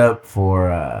just signed up for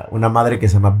Una Madre que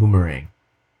se llama Boomerang.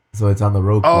 So it's on the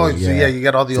Roku. Oh, so yeah, you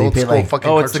got all the So you old pay, school like- fucking.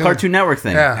 Oh, it's the Cartoon Network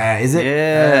thing. Yeah. Is it?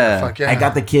 Yeah. Fuck yeah. I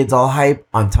got the kids all hype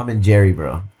on Tom and Jerry,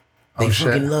 bro. They Oh, shit.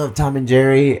 fucking love Tom and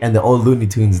Jerry and the old Looney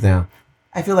Tunes now.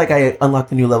 I feel like I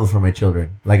unlocked a new level for my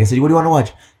children. Like I said, what do you want to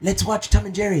watch? Let's watch Tom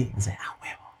and Jerry. I say,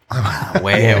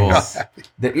 Huevos.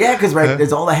 yeah, because right,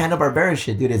 there's all the Hanna-Barbera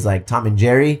shit, dude. It's like Tom and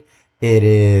Jerry. It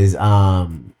is the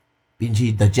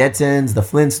Jetsons, the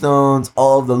Flintstones,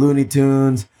 all of the Looney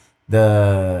Tunes,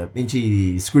 The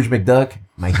Vinci Scrooge McDuck,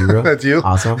 my hero. That's you?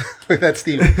 Awesome. That's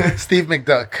Steve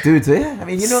McDuck. Dude, so yeah, I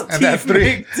mean, you know, And that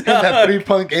three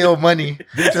punk ale money,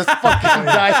 just fucking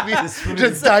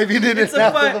diving in It's and a,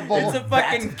 out of the bowl. it's a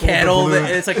fucking kettle.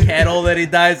 It's a kettle that he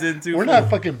dives into. We're not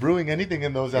fucking brewing anything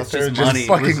in those out It's there. just Just money.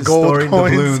 fucking We're just gold storing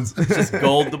coins. doubloons. Just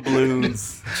gold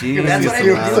doubloons. Jeez. That's what I've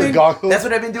You been see doing. goggles? That's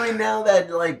what I've been doing now. That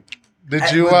like,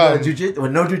 Did you? with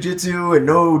no jujitsu and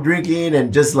no drinking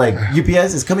and just like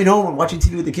UPS is coming home and watching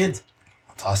TV with the kids.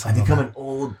 That's awesome. I've become man. an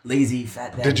old, lazy,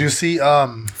 fat dad. Did you see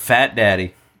Fat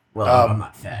Daddy. Well, I'm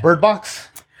not fat. Bird Box?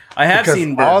 I have Because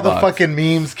seen Bird all the Box. fucking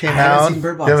memes came I haven't out. seen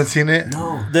Bird Box. You haven't seen it?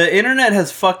 No. The internet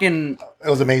has fucking It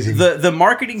was amazing. the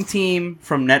marketing team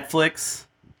from Netflix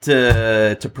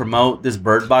to promote this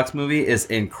Bird Box movie is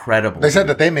incredible. They said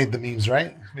that they made the memes,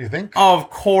 right? Do you think? Of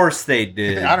course they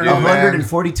did. I don't know, dude. man.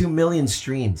 142 million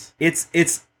streams. It's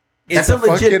That's a a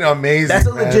legit, fucking amazing. That's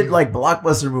a legit man. like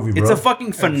blockbuster movie, bro. It's a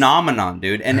fucking phenomenon,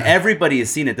 dude, and everybody has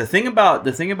seen it. The thing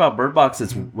about Bird Box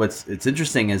is it's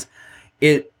interesting is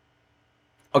it.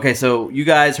 Okay, so you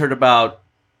guys heard about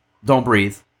Don't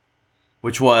Breathe,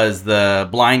 which was the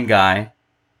blind guy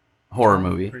horror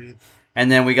movie, and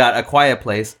then we got A Quiet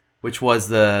Place, which was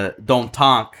the Don't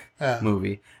Talk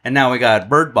movie, and now we got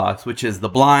Bird Box, which is the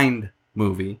blind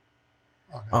movie.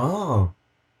 Oh.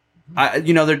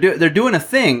 They're doing a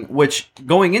thing, which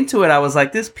going into it, I was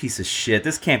like, this piece of shit,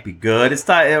 this can't be good. It's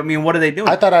not. I mean, what are they doing?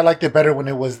 I thought I liked it better when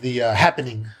it was the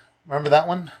Happening. Remember that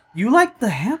one? You like the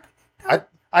hap?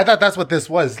 I thought that's what this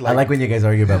was. I like when you guys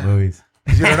argue about movies.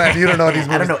 you don't know these movies.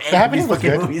 I don't know The Happening any was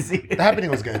fucking good. movies. The Happening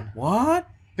was good. What?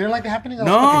 You didn't like The Happening? That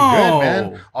was No. fucking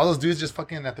good, man. All those dudes just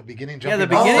fucking at the beginning jumping. the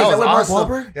beginning- that is was that with Mark awesome.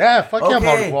 Wahlberg? Yeah, fuck yeah,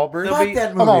 Mark Okay. Wahlberg. Fuck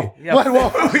that Come on. movie. Yeah. What? Whoa,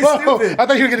 whoa. Stupid. I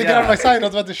thought you were gonna get Yeah. out of my side. I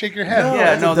was about to shake your hand. No.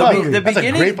 Yeah, it's no. a The, dumb be- movie. the That's a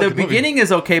beginning, great the fucking movie. beginning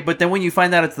is okay, but then when you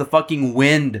find out it's the fucking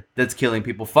wind that's killing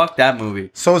people, fuck that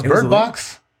movie. So is It was Bird the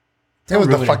Box? It Don't was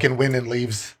the ruin it. fucking Wind and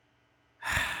Leaves.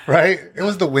 Right? It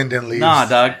was the Wind and Leaves. Nah,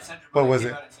 dog. What was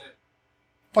it?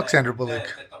 Fuck Sandra Bullock.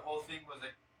 That the whole thing was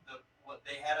like what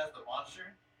they had as the monster,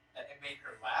 that it made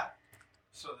her laugh,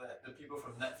 so that the people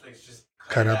from Netflix just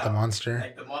Cut it out the monster.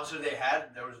 Like the monster they had,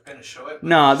 they were going to show it. But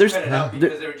No, they just there's- cut it out there-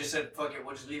 because they were just said, "Fuck it,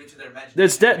 we'll just leave it to their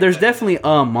imagination." There's definitely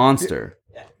a monster.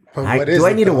 But what is Do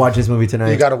I it, need to though? watch this movie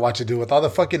tonight? You gotta watch it, dude. With all the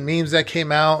fucking memes that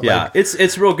came out. Yeah, like,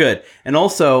 it's real good. And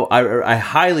also, I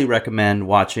highly recommend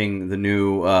watching the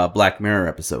new Black Mirror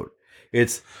episode.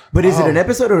 It's But is it Oh. an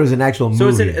episode or is it an actual so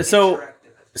movie?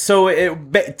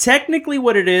 technically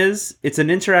what it is, it's an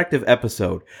interactive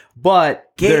episode, but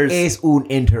 ¿Qué there's es un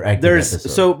interactive episode?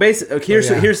 so basically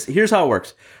here's how it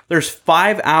works. There's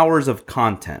 5 hours of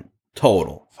content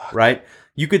total, right?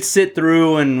 You could sit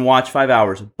through and watch 5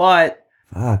 hours, but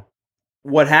Fuck.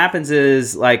 what happens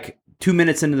is like 2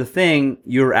 minutes into the thing,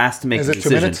 you're asked to make Is a it 2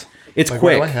 decision. minutes? It's Like,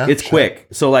 quick. right away? Yeah, It's sure. quick.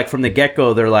 So like from the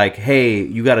get-go, they're like, hey,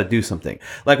 you got to do something.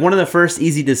 Like one of the first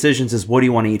easy decisions is, what do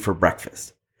you want to eat for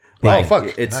breakfast? Oh, Like,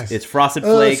 fuck. It's Nice. it's frosted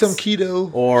flakes some keto.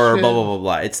 or shit. blah, blah, blah,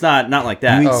 blah. It's not like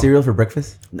that. You eat Oh. cereal for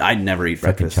breakfast? I never eat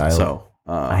Fucking breakfast. child. So,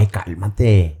 Ay,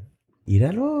 cálmate.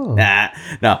 Míralo.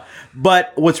 no.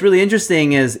 But what's really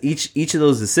interesting is each of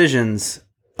those decisions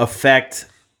affect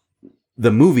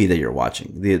the movie that you're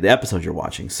watching, the episode you're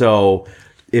watching. So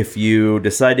if you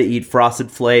decide to eat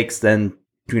Frosted Flakes, then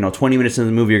 20 minutes into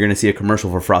the movie, you're going to see a commercial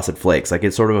for Frosted Flakes. Like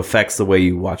it sort of affects the way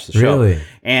you watch the show. Really?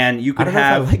 And you I can don't know if I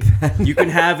have like that. you can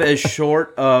have as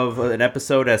short of an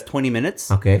episode as 20 minutes,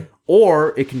 Okay.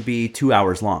 or it can be 2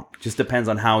 hours long. Just depends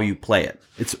on how you play it.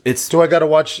 It's Do I gotta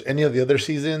watch any of the other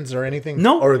seasons or anything?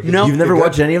 No, Or no. You've never Good?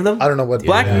 watched any of them? I don't know what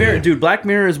Black yeah, Mirror, yeah. dude. Black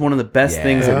Mirror is one of the best Yeah.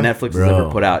 things that Netflix Bro. has ever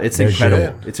put out. It's They're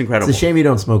incredible. shit. It's incredible. It's a shame you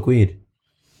don't smoke weed.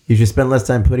 You should spend less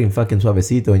time putting fucking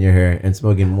suavecito in your hair and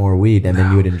smoking more weed, and then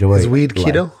you would enjoy Is weed life.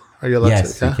 keto? Are you allowed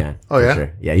Yes, to? you can. Oh for yeah.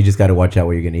 sure. Yeah, you just got to watch out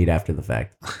what you're gonna eat after the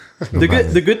fact.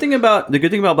 The good thing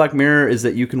about Black Mirror is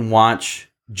that you can watch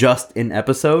just an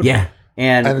episode. Yeah,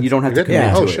 and And you don't have to it's commit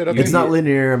good? to Oh, it. shit, You okay. it's not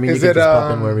linear. I mean, Is you it, can just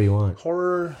pop in wherever you want.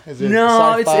 Horror? Is it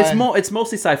No, sci-fi? it's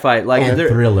mostly sci-fi. Like And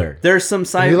thriller. there's some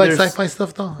sci. You like there's- sci-fi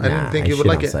stuff though? I Nah, didn't think I you would shit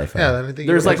like on it. sci-fi. Yeah, I didn't think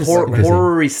There's you like would horror- interesting.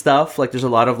 horror-y stuff. Like there's a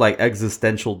lot of like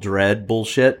existential dread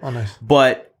bullshit. Oh, nice.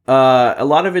 But a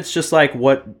lot of it's just like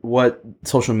what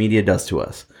social media does to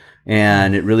us,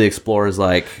 and it really explores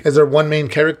like Is there one main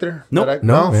character? Nope. that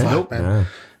No, man. Fuck, man. Nah.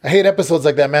 I hate episodes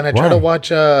like that, man. I Why? tried to watch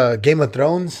Game of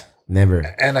Thrones, Never.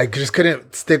 and I just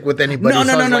couldn't stick with anybody. no.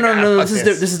 so I was like, This fuck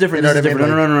is this is different. You know This is what I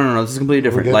mean? different. No. This is completely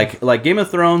different. good? Like Game of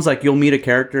Thrones, like you'll meet a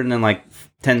character and then like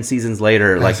 10 seasons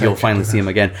later, like how you'll it should finally be see him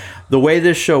again. The way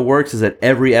this show works is that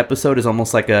every episode is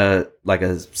almost like a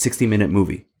 60-minute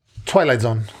movie. Twilight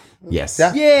Zone. Yes.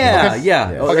 Yeah? Yeah, Okay.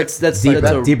 yeah. Yeah. Oh, that's Deep,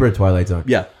 a, deeper Twilight Zone.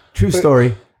 yeah. True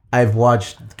story. I've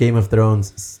watched Game of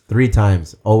Thrones 3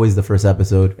 times. Always the first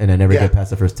episode, and I never Yeah. get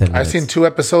past the first 10 minutes. I've seen 2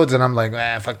 episodes and I'm like,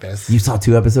 fuck this. You saw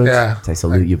 2 episodes? Yeah. I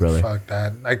salute you, brother. Fuck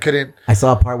that. I couldn't. I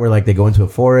saw a part where like they go into a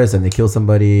forest and they kill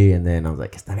somebody, and then I was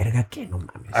like, "Esta verga qué? No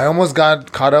mames." I almost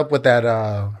got caught up with that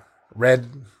Red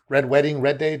Wedding,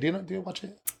 Red Day. Do you watch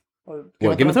it? Or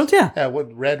What, Game of Thrones? Yeah. Yeah,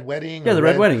 what Red Wedding? Yeah, or the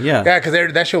Red Wedding, yeah. Yeah, because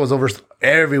that shit was over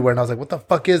everywhere, and I was like, "What the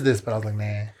fuck is this?" But I was like,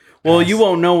 "Nah." Well, you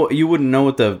won't know. You wouldn't know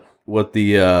what the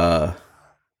Red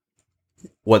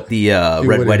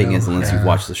wouldn't Wedding know. is unless you've Yeah.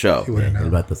 watched the show. You wouldn't El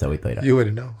know. vato se agüitó, mira. You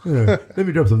wouldn't know. Let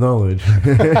me drop some knowledge.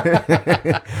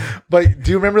 But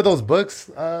do you remember those books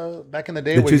back in the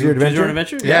day? The where Choose Your you- Choose Your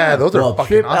Adventure? Adventure. Yeah, those are Well, fucking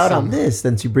trip out awesome. on this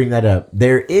since you bring that up.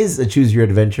 There is a Choose Your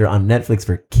Adventure on Netflix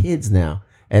for kids now,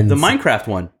 and The Minecraft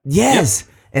one. yes,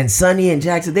 and Sonny and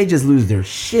Jackson they just lose their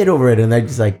shit over it, and they're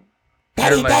just like,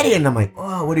 "Daddy, They're like- Daddy," and I'm like,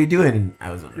 "Oh, what are you doing?" And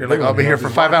I was, You're like, "I'll be here for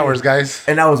 5 hours, guys."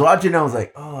 and I was watching. I was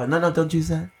like, "Oh, no, don't use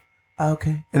that." Oh,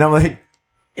 okay, and I'm like,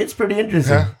 "It's pretty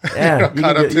interesting." Yeah, You're you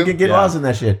caught up can too? get Yeah. lost in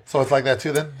that shit. So it's like that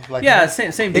too, then. Like Yeah,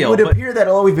 that? same It deal. would but appear that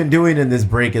all we've been doing in this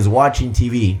break is watching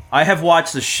TV. I have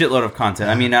watched a shitload of content.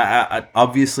 I mean, I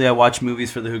obviously I watch movies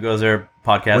for the Who Goes There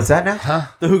podcast. What's that now? Huh?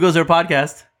 The Who Goes There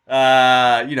podcast.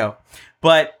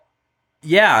 But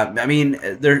yeah, I mean,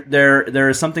 there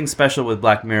is something special with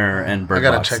Black Mirror and Bird I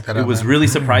gotta Box. check that It out, was man. really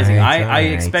surprising. Alright, I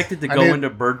alright. expected to I go need- into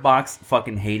Bird Box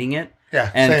fucking hating it. Yeah,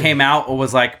 And same. came out and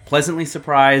was like pleasantly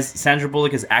surprised. Sandra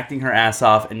Bullock is acting her ass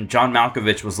off, and John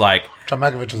Malkovich was like John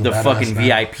Malkovich was the a badass, fucking man.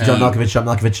 VIP. John Malkovich.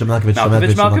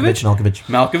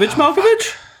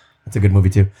 Malkovich. That's a good movie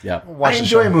too. Yeah. Watch I the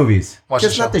enjoy show. movies, Watch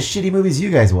just the not the shitty movies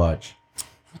you guys watch.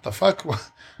 What the fuck?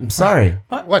 I'm sorry.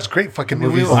 Watch great fucking mean,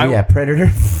 movies. Oh yeah, Predator.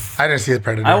 I didn't see the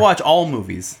Predator. I watch all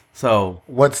movies. So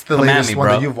What's the Come at latest me, one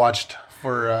bro. that you've watched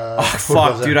for?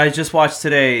 fuck, dude! I just watched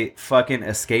today fucking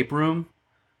Escape Room.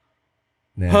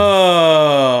 Nah.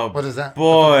 Oh, What is that?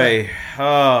 boy.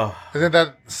 Oh, Isn't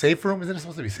that Safe Room? Isn't it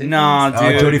supposed to be Safe nah, Rooms?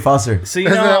 Oh, dude. Jodie Foster. So you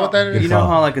Isn't know, that what that is? you know Good how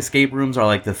call. like escape rooms are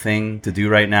like the thing to do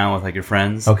right now with like your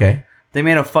friends. Okay. They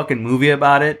made a fucking movie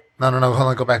about it. No. Hold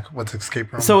on. Go back. What's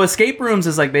Escape Room? So escape rooms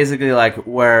is like basically like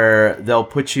where they'll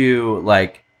put you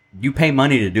like you pay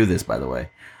money to do this, by the way.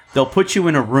 They'll put you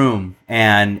in a room,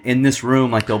 and in this room,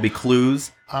 like there'll be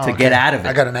clues Oh, to okay. get out of it.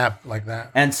 I got an app like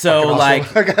that. And so, Fucking like,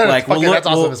 awesome. like we'll Fucking- look, that's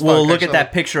awesome as we'll fuck, look at actually.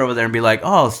 that picture over there and be like,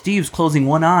 "Oh, Steve's closing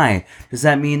one eye. Does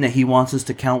that mean that he wants us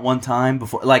to count one time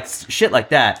before?" Like shit like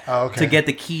that Oh, okay. to get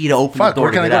the key to open Fuck. the door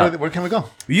Where to can I get go? out. Where can we go?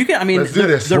 You can. I mean, Let's do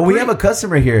this. they're Well, we pretty- have a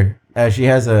customer here. She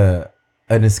has an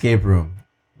escape room.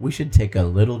 We should take a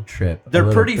little trip.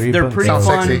 They're pretty Sounds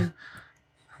fun. sexy.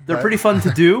 They're pretty fun to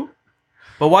do.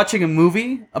 But watching a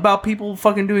movie about people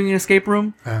fucking doing an escape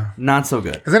room, Yeah. not so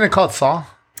good. Isn't it called Saw?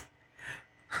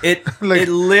 It Like, it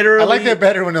literally I like that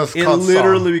better when it was It called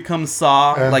literally becomes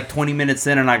Saw Yeah. like 20 minutes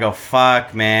in, and I go,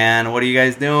 "Fuck, man, what are you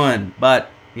guys doing?" But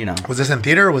you know, Saw. Was this in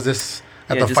theater or was this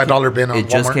at yeah, the it just $5 came- bin on It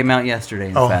just Walmart? came out yesterday.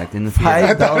 In Oh. fact, in the theater.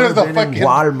 I thought it was $5 a in fucking-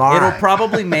 Walmart. It'll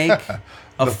probably make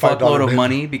a The $5 fuckload of bin.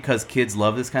 money because kids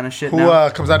love this kind of shit Who now.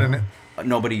 comes out in it?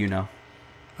 Nobody you know.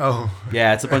 Oh.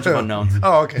 Yeah, it's a bunch of unknowns.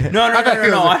 Oh, okay. No, I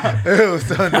thought no. it was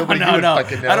nobody you would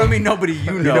fucking know. I don't mean nobody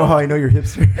you You know how I know you're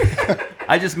hipster?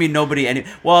 I just mean nobody.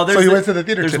 Well, there's So you went to the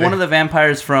theater There's today? one of the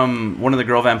vampires from one of the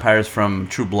girl vampires from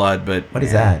True Blood, but What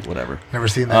is that? Whatever. Never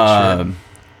seen that shit.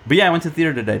 But yeah, I went to the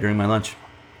theater today during my lunch.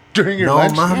 During your No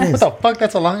lunch? mames. What the fuck?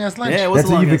 That's a long ass lunch. Yeah, it was That's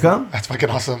a what long you ass- become? That's fucking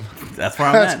awesome. That's where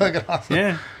I'm That's at. fucking awesome.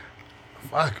 Yeah,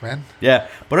 Fuck, man. yeah.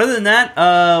 But other than that,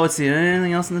 let's see.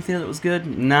 Anything else in the theater that was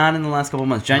good? Not in the last couple of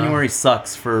months. January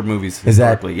sucks for movies. Is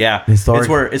that historically. Yeah,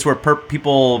 historic? It's where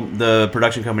people, the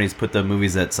production companies, put the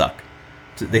movies that suck.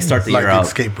 So they start the Like year the out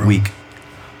Escape Room. weak.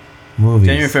 Movies.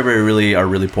 January, February are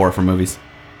really poor for movies.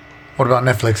 What about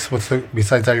Netflix? What's the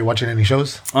besides that? Are you watching any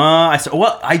shows?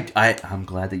 I'm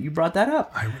glad that you brought that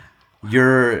up.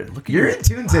 You're You're in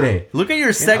tune today. Look at your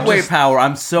segue power.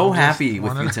 I'm so happy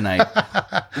with you tonight.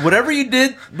 Whatever you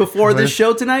did before this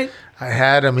show tonight, I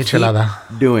had a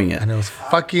michelada, doing it. and it was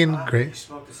fucking You great.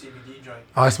 smoked the CBD joint.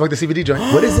 Oh, I smoked the CBD joint.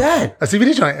 What is that? A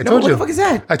CBD joint. I No, told what you. the fuck is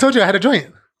that? I told you I had a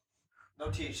joint. No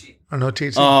THC. Oh, no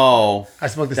THC. Oh, I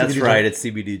smoked the that's CBD right. joint. It's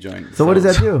CBD joint. So what does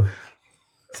that do?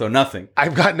 So nothing.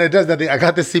 I've gotten it does nothing. I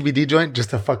got this CBD joint just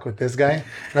to fuck with this guy. And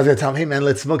I was gonna tell him, hey man,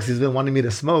 let's smoke. 'Cause he's been wanting me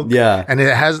to smoke. Yeah. And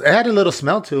it had a little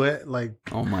smell to it, like.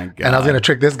 Oh my god. And I was gonna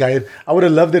trick this guy. I would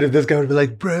have loved it if this guy would be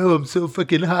like, "Bro, I'm so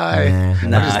fucking high." Nah,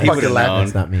 Nah, just he fucking would've laughed. known.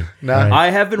 That's not me. Nah. All right.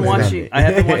 I have been watching. I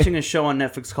have been watching a show on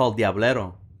Netflix called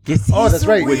Diablero, Oh, that's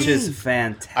right. which is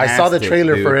fantastic. I saw the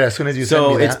trailer dude. for it as soon as you So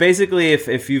sent me it's that. basically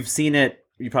if you've seen it,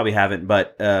 you probably haven't,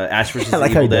 but Ash vs. I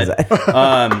like how Evil he does Dead.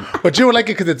 that. But you would like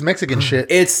it because it's Mexican shit.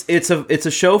 It's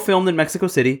a show filmed in Mexico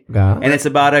City, Yeah. and it's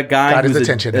about a guy Got his who's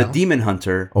attention a now. demon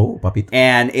hunter. Oh, papito.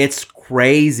 And it's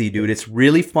crazy, dude. It's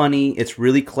really funny. It's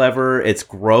really clever. It's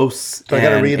gross. Do I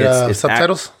gotta and read it's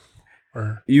subtitles?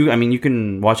 Or you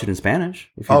can watch it in Spanish.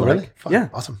 If you oh, like. really? Fuck, Yeah,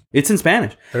 awesome. it's in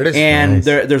Spanish. There it is. And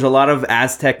Nice. there's a lot of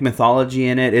Aztec mythology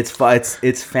in it. It's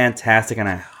fantastic, and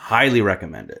I highly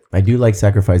recommend it. I do like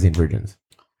sacrificing virgins.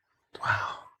 Wow,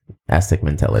 Aztec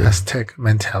mentality. Aztec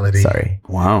mentality. Sorry.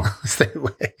 Wow, Stay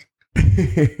away.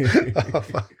 Oh,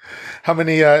 fuck. How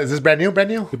many? Is this brand new? Brand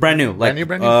new? brand new, like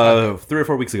Brand new? 3 or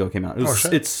 4 weeks ago it came out. It was,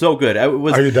 shit. it's so good. It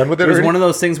was. Are you done with it It was already? one of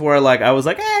those things where I was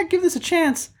like, give this a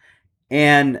chance,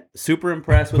 and super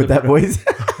impressed with With that voice?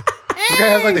 This guy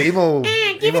has like the emo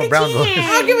brown voice.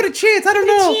 I'll give it a chance. I don't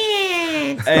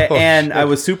know. And I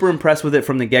was super impressed with it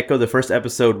from the get go. The first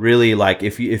episode really, like,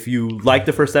 if you like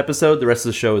the first episode, the rest of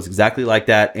the show is exactly like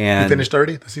that. And You finished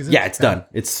already the season? yeah, it's done.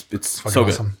 It's Fucking so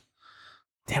good. awesome.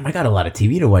 Damn, I got a lot of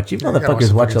TV to watch. You Yeah, I gotta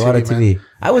motherfuckers watch watch a some lot of fucking TV.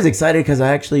 I was excited because I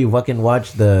actually fucking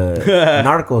watched the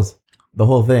Narcos, the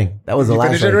whole thing. That was the You last.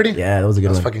 finished it like- already? Yeah, that was a good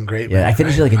That was one. fucking great. Yeah, man. I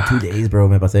finished it like in 2 days, bro.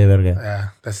 Me pasé de verga. Yeah,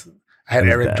 that's. I had It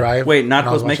was Eric bad. Drive. Wait, when I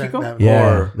was Narcos watching Mexico? that. Yeah,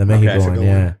 Or- the Mexico okay, that's a one. good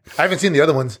Yeah, one. I haven't seen the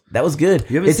other ones. that was good.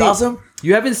 You haven't It's seen- awesome.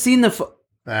 You haven't seen the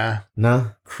Nah.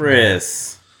 No,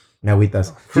 Chris.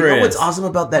 Nahuitas. You know what's Chris. awesome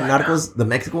about that Narcos, the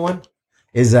Mexico one,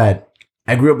 is that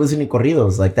I grew up listening to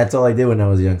corridos. Like that's all I did when I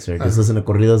was a youngster. Just listen to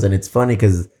corridos, and it's funny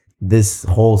because this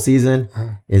whole season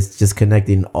is just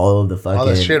connecting all of the fucking All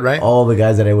that shit, right? all the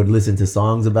guys that I would listen to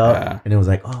songs about, Yeah. and it was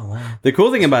like, oh wow, The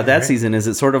cool thing about that season is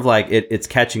it's sort of like it's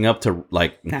catching up to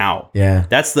like now. yeah.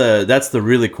 That's the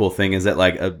really cool thing is that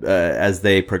like as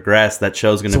they progress, that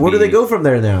show's gonna. So where be, do they go from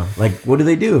there now? Like, what do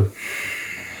they do?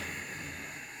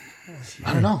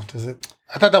 I don't know. Does it?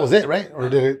 I thought that was it, right? Or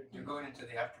did it? You're going into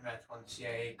the aftermath when the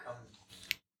CIA comes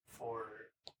for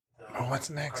the. Oh, what's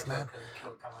next, man? because they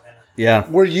killed Camarena. Yeah.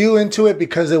 Were you into it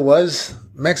because it was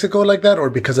Mexico like that, or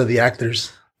because of the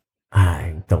actors?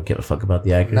 I don't give a fuck about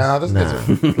the actors. No, those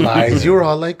guys are lies. You were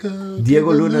all like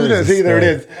Diego Luna is a See, there it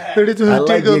is. stud. There it is. I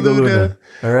like Diego Luna.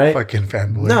 All right. Fucking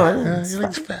fanboy. No, yeah, it's you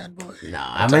like fanboy. No,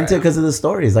 I'm into it because of the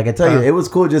stories. Like I tell you, Uh-huh. it was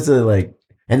cool just to like.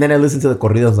 And then I listened to the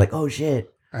corridos. I was like, oh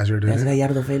shit, As you're that's doing it.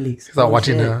 Gallardo Felix. He's all Oh,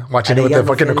 watching shit. watching it with the Arellano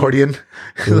fucking Felix. accordion.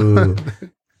 Ooh.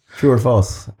 True or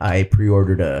false? I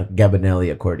pre-ordered a Gabinelli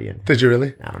accordion. Did you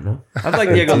really? I don't know. I've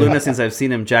liked Diego Luna since I've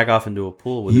seen him jack off into a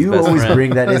pool with You his best always friend. bring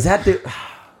that. Is that the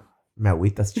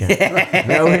Mahuitas champ?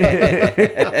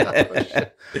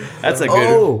 That's a good.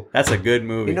 Oh. That's a good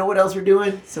movie. You know what else we're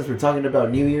doing? Since we're talking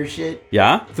about New Year shit,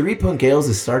 yeah. 3 Punk Ales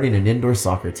is starting an indoor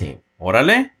soccer team,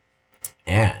 Orale.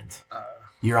 and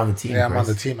you're on the team. Yeah, I'm on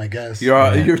Chris. the team, I guess.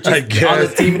 You're just I on guess.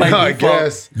 the team by No, I default.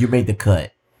 guess. You made the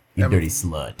cut. You dirty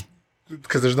slut.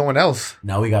 Because there's no one else.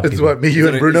 Now we got. It's people. what, me, you, Is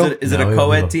and it, Bruno? is it No, a we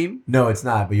co-ed will. team? No, it's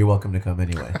not. But you're welcome to come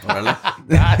anyway.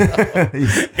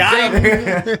 Orale. Got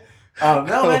him. Oh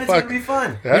no, man, it's fuck. gonna be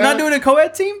fun. Yeah. You're not doing a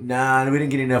co-ed team? Nah, we didn't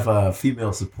get enough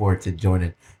female support to join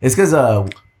it. It's because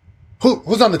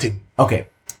Who's on the team? okay,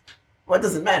 well, it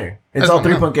doesn't matter. It's That's all fine,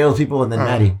 3 yeah. Punk Ales people, and then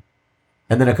Maddie,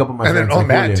 and then a couple of my And then- friends. like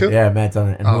Matt, Julio. too? Yeah, Matt's on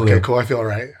it. And Oh, Julio. okay, cool. I feel all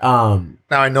right.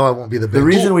 Now I know I won't be the big The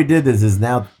reason we did this is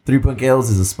now 3 Punk Ales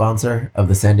is a sponsor of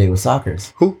the San Diego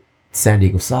Sockers. Who? San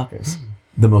Diego Sockers,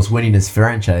 the most winningest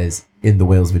franchise in the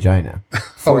Wales vagina.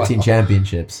 14 wow.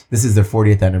 championships. This is their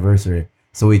 40th anniversary.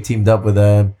 So we teamed up with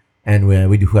them, and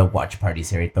we do have watch parties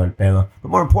here at todo el pedo.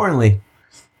 But more importantly,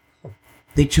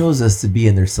 they chose us to be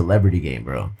in their celebrity game,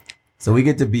 bro. So we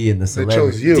get to be in the celebrity.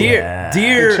 chose you. Dear, Yeah.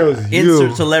 dear They chose you.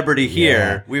 insert celebrity here.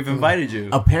 Yeah. We've invited you.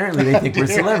 Apparently, they think we're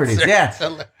celebrities. Yeah.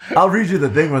 I'll read you the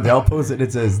thing one day. I'll post it.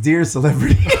 It says, "Dear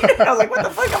celebrity." I was like, "What the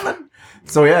fuck?" I'm not...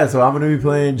 So yeah, so I'm gonna be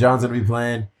playing. John's gonna be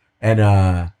playing, and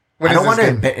When I is don't want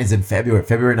this to. game? It's in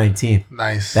February 19th.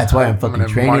 Nice. That's why I'm fucking gonna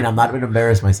training. mark- I'm not gonna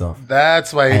embarrass myself.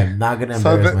 That's why. I am not gonna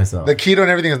So embarrass myself. the keto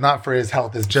and everything is not for his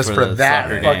health. It's just For for the that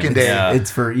soccer fucking game. day. Yeah. It's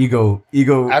for ego.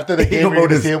 After the game, ego we're gonna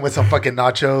motives. see him with some fucking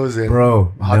nachos and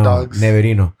Bro, hot no, dogs.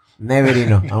 Neverino.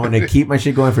 I'm gonna keep my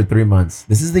shit going for 3 months.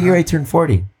 This is the year I turned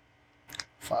 40.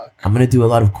 Fuck. I'm gonna do a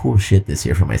lot of cool shit this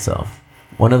year for myself.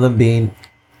 One of them being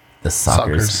the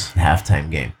Sockers Sockers. halftime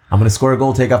game. I'm gonna score a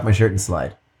goal, take off my shirt, and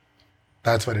slide.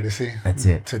 That's what it is. See, That's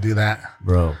it, to do that,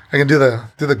 bro. I can do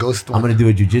the ghost one. I'm gonna do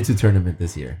a jiu-jitsu tournament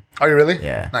this year. Are you really?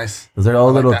 Yeah. Nice. Those are all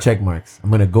I like little that. check marks. I'm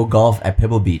gonna go golf at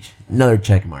Pebble Beach. Another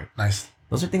check mark. Nice.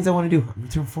 Those are things I want to do. I'm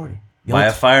gonna turn 40. You know Buy a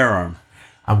what? firearm.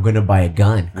 I'm gonna buy a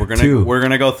gun. We're two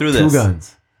gonna go through two this.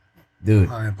 guns, dude.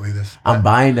 I don't believe this. I'm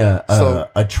buying So-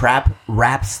 a trap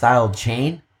wrap style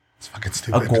chain, It's fucking a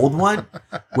stupid. gold one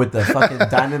with the fucking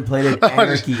diamond plated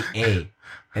Anarchy A.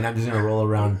 and I'm just gonna roll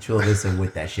around Chula Vista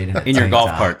with that shit In your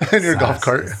golf cart. In your golf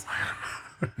cart.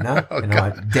 No, I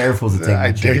dare fools to take my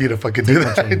I chain. dare you to fucking do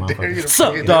that. I chain, dare you to Sup,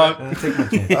 fucking do dog? Take my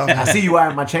chain. I see you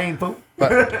wearing my chain, fool. that.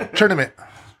 But tournament.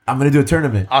 I'm gonna do a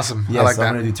tournament. Awesome. Yes, I like I'm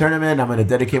that. gonna do tournament. I'm gonna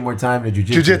dedicate more time to jujitsu.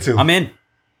 Jiu-jitsu. I'm in.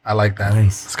 I like that.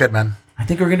 Nice. It's good, man. I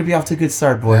think we're gonna be off to a good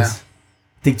start, boys. Yeah.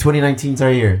 I think 2019's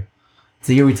our year. It's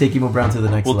the year we take Emo Brown to the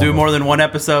next We'll level. do more than one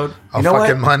episode. A You know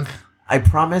fucking what? month. I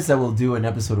promise that we'll do an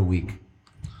episode a week.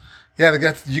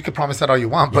 Yeah, you can promise that all you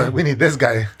want, but we need this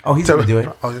guy. Oh, he's gonna do it.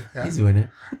 Oh, yeah. He's doing it.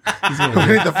 He's doing We it.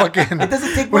 need the fucking. It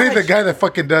doesn't take We need the much. guy that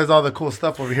fucking does all the cool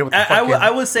stuff over here with the fucking. I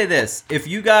would say this: if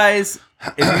you guys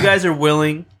are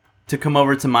willing to come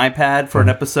over to my pad for an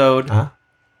episode, Huh?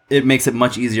 it makes it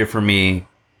much easier for me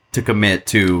to commit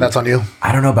to. That's on you.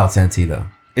 I don't know about Santee though.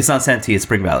 It's not Santee; it's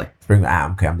Spring Valley.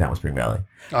 Okay, I'm down with Spring Valley.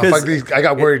 Oh, 'Cause fuck these, I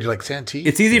got worried. You're like Santee.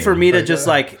 It's easy for me to just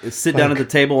like sit down at the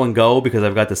table and go because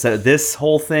I've got to set this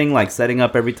whole thing like setting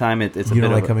up every time. It's a You bit don't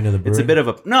of like a, coming to the It's a brewery? bit of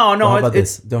a no. Well, how about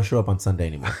It's this? Don't show up on Sunday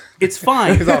anymore. it's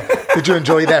fine. Did you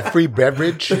enjoy that free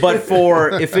beverage? But for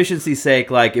efficiency's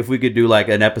sake, like if we could do like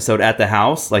an episode at the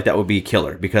house, like that would be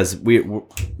killer because we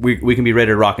can be ready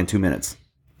to rock in 2 minutes.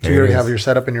 Do you already have your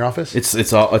setup in your office?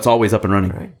 It's always up and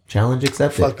running. All right. Challenge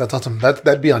accepted. Fuck, that's awesome.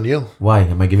 That'd be on you. Why?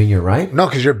 Am I giving you a ride? No,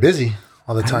 because you're busy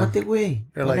all the I time. want the way.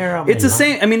 You're like- It's the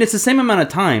same. I mean, it's the same amount of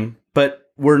time, but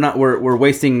we're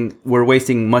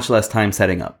wasting much less time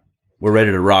setting up. We're ready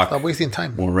to rock. Stop wasting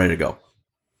time. We're ready to go.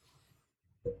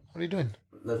 What are you doing?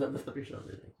 Lift up your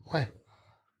shoulder. Why?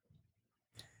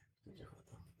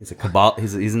 He's a cabal.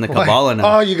 He's in the Why? Kabbalah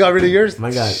now. Oh, you got rid of yours? Oh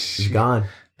my God, he's gone.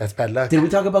 That's bad luck. Did we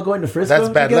talk about going to Frisco? That's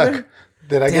bad together? luck.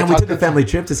 Did I Damn, get we talked took a family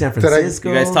trip to San I- Francisco.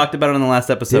 You guys talked about it on the last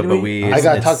episode, Did but we? we. I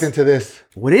got it's- talked into this.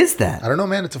 What is that? I don't know,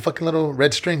 man. It's a fucking little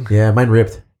red string. Yeah, mine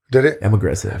ripped. Did it? I'm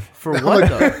aggressive For what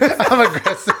though? I'm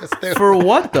aggressive. Still. For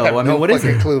what though? I mean, no what is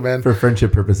fucking it? clue, man. for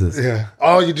friendship purposes. Yeah.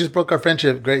 Oh, you just broke our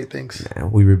friendship. Great, thanks. Yeah,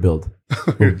 we rebuild.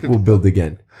 We'll build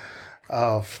again.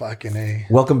 Oh, fucking A.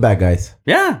 Welcome back, guys.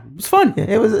 Yeah, it was fun. Yeah,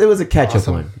 it was a catch up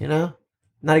Awesome. one. You know,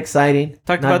 not exciting.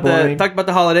 Talked not about boring.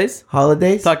 the holidays.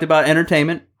 holidays Talked about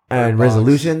entertainment. and Box.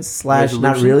 resolutions / not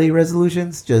Resolution? really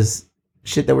resolutions, just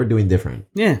shit that we're doing different.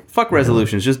 Yeah, fuck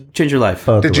resolutions. Just change your life.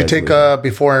 Fuck Did the you take resolution. a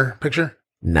before picture?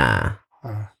 Nah,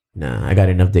 Oh. nah. I got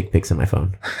enough dick pics on my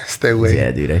phone. Stay away.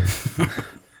 Yeah, dude.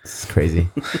 It's crazy.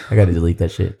 I got to delete that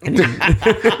shit.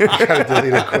 Gotta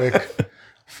delete it quick.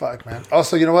 Fuck, man.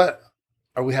 Also, you know what?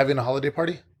 Are we having a holiday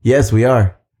party? Yes, we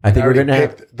are. I think I we're already gonna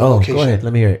have. picked the Oh, location. go ahead.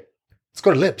 Let me hear it. Let's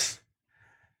go to Lips.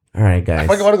 All right, I guys.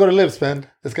 fucking want to go to Lips, man.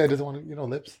 This guy doesn't want to,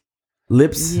 Lips.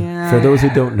 Lips. Yeah. For those who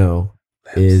don't know,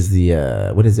 is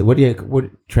the what is it? What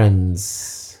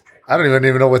trends? I don't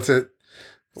even know what's it.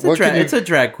 It's a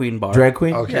drag queen bar. Drag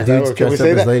queen. Okay, Yeah. is that Dudes what- can we dressed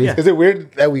say up as that? ladies. Yeah. Is it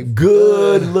weird that we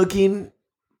Good looking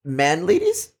man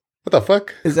ladies. What the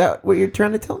fuck? Is that what you're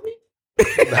trying to tell me?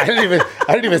 I didn't even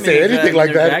I mean, say anything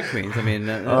like they're that. Drag queens. I mean,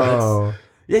 Oh,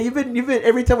 yeah. You've been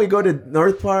every time we go to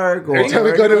North Park or Every time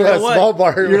we go to You know a what? small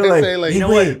bar, You're we like, say like, you know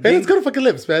know what? what? hey, let's go to fucking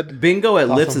Lips, man. bingo at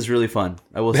Lips Awesome. is really fun.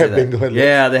 I will They say have that. bingo at Lips?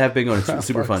 Yeah, they have bingo. And it's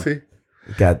super Fuck, fun. see?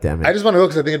 God damn it! I just want to go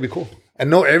because I think it'd be cool. And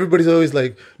no, everybody's always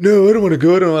like, no, I don't want to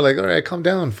go. I don't want like, all right, calm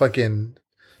down, fucking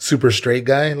super straight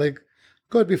guy. Like,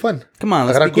 go, it'd be fun. Come on,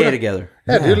 let's be gay together.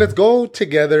 Yeah, Yeah. dude, let's go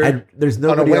together. There's on a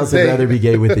nobody else I'd Wednesday. rather be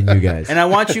gay with than you guys. And I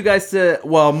want you guys to,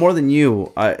 well, more than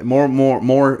you,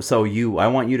 more so you. I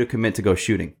want you to commit to go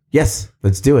shooting. Yes,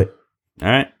 let's do it. All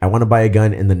right, I want to buy a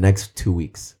gun in the next 2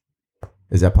 weeks.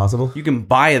 Is that possible? you can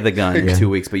buy the gun in Yeah. 2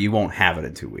 weeks, but you won't have it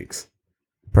in 2 weeks.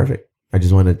 Perfect. I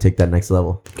just want to take that next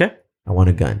level. Okay. I want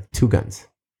a gun. 2 guns.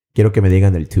 Quiero que me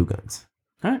digan el 2 guns.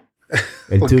 All right.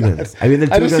 El Oh, 2 God. guns. I mean,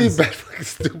 the I 2 just see guns. bad, fucking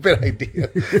stupid idea.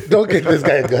 Don't get this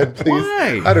guy a gun, please.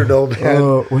 Why? I don't know, man.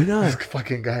 Oh, why This not?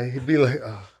 fucking guy, he'd be like,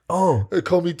 Oh, they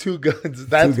call me 2 guns.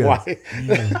 That's 2 guns. why.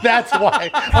 That's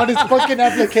why. On his fucking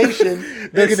application,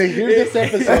 they're gonna hear this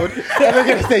episode and they're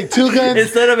gonna say 2 guns.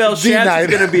 Instead of El Chance, D9.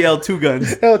 it's going to be El Two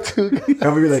Guns. Hell, 2 guns. I'm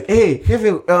gonna be like, hey,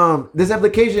 Jefe, this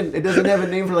application, it doesn't have a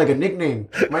name for like a nickname.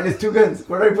 Mine is 2 guns.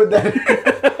 Where do I put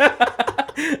that?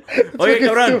 Okay, Fucking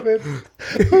cabrón.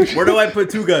 stupid. Where do I put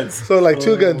 2 guns? So like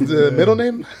 2 guns, middle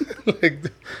name, like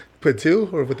put 2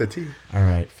 or with a T. All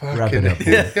right, wrap it Fucking up.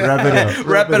 Wrap it up.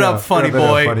 Wrap it up, funny Wrap it up,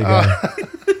 boy. funny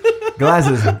guy.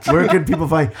 Glasses. Where can people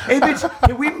find? Hey, bitch,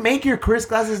 can we make your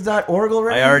chrisglasses.org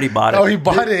already? I already bought it. Oh, he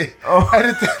bought it. Oh. And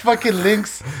it fucking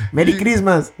links. Merry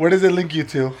Christmas. Where does it link you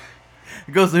to?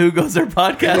 It goes to Who Goes Their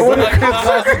Podcast. Go to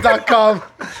chrisglasses.com.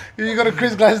 You go to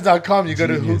chrisglasses.com. You go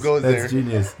to That's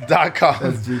genius. whogosThere.com.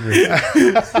 That's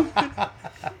genius.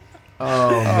 Oh,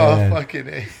 Oh, man. fucking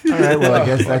A. All right, well, I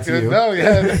guess that's Fucking- you. No,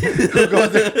 yeah.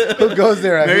 Who goes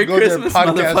there? At Merry who goes Christmas,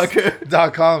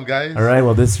 podcast.com, guys. All right,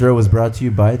 well, this show was brought to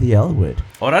you by the Elwood.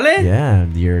 Orale. Yeah,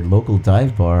 your local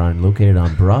dive bar located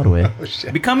on Broadway. Oh,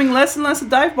 shit. Becoming less and less a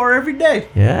dive bar every day.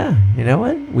 Yeah, you know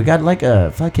what? We got like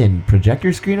a fucking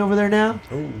projector screen over there now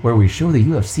where we show the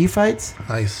UFC fights.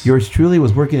 Nice. Yours truly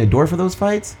was working the door for those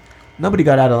fights. Nobody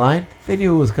got out of line. They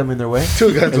knew it was coming their way.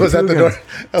 Two Guns was at the door.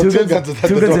 Oh, Two Two Guns, Guns was at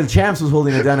Two the Guns door. and Champs was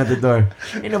holding it down at the door.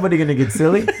 Ain't nobody gonna get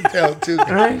silly, Yeah, Two Guns.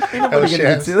 all right? Ain't nobody gonna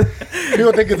get Shams. silly.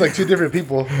 People think it's like two different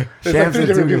people. There's Shams like three and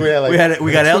different Two people. Guns. Yeah, like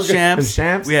We got El Two Guns.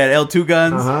 Shams. We had El Two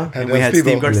Guns. Uh-huh. And And we El had Steve-O.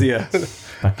 Steve Garcia.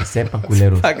 Pa' que sepan,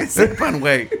 culeros. I can say fun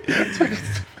way.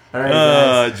 All right,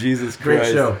 guys. Oh, Jesus Great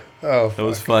Christ. show. Oh, That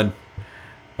was fun.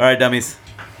 All right, dummies.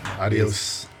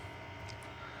 adios.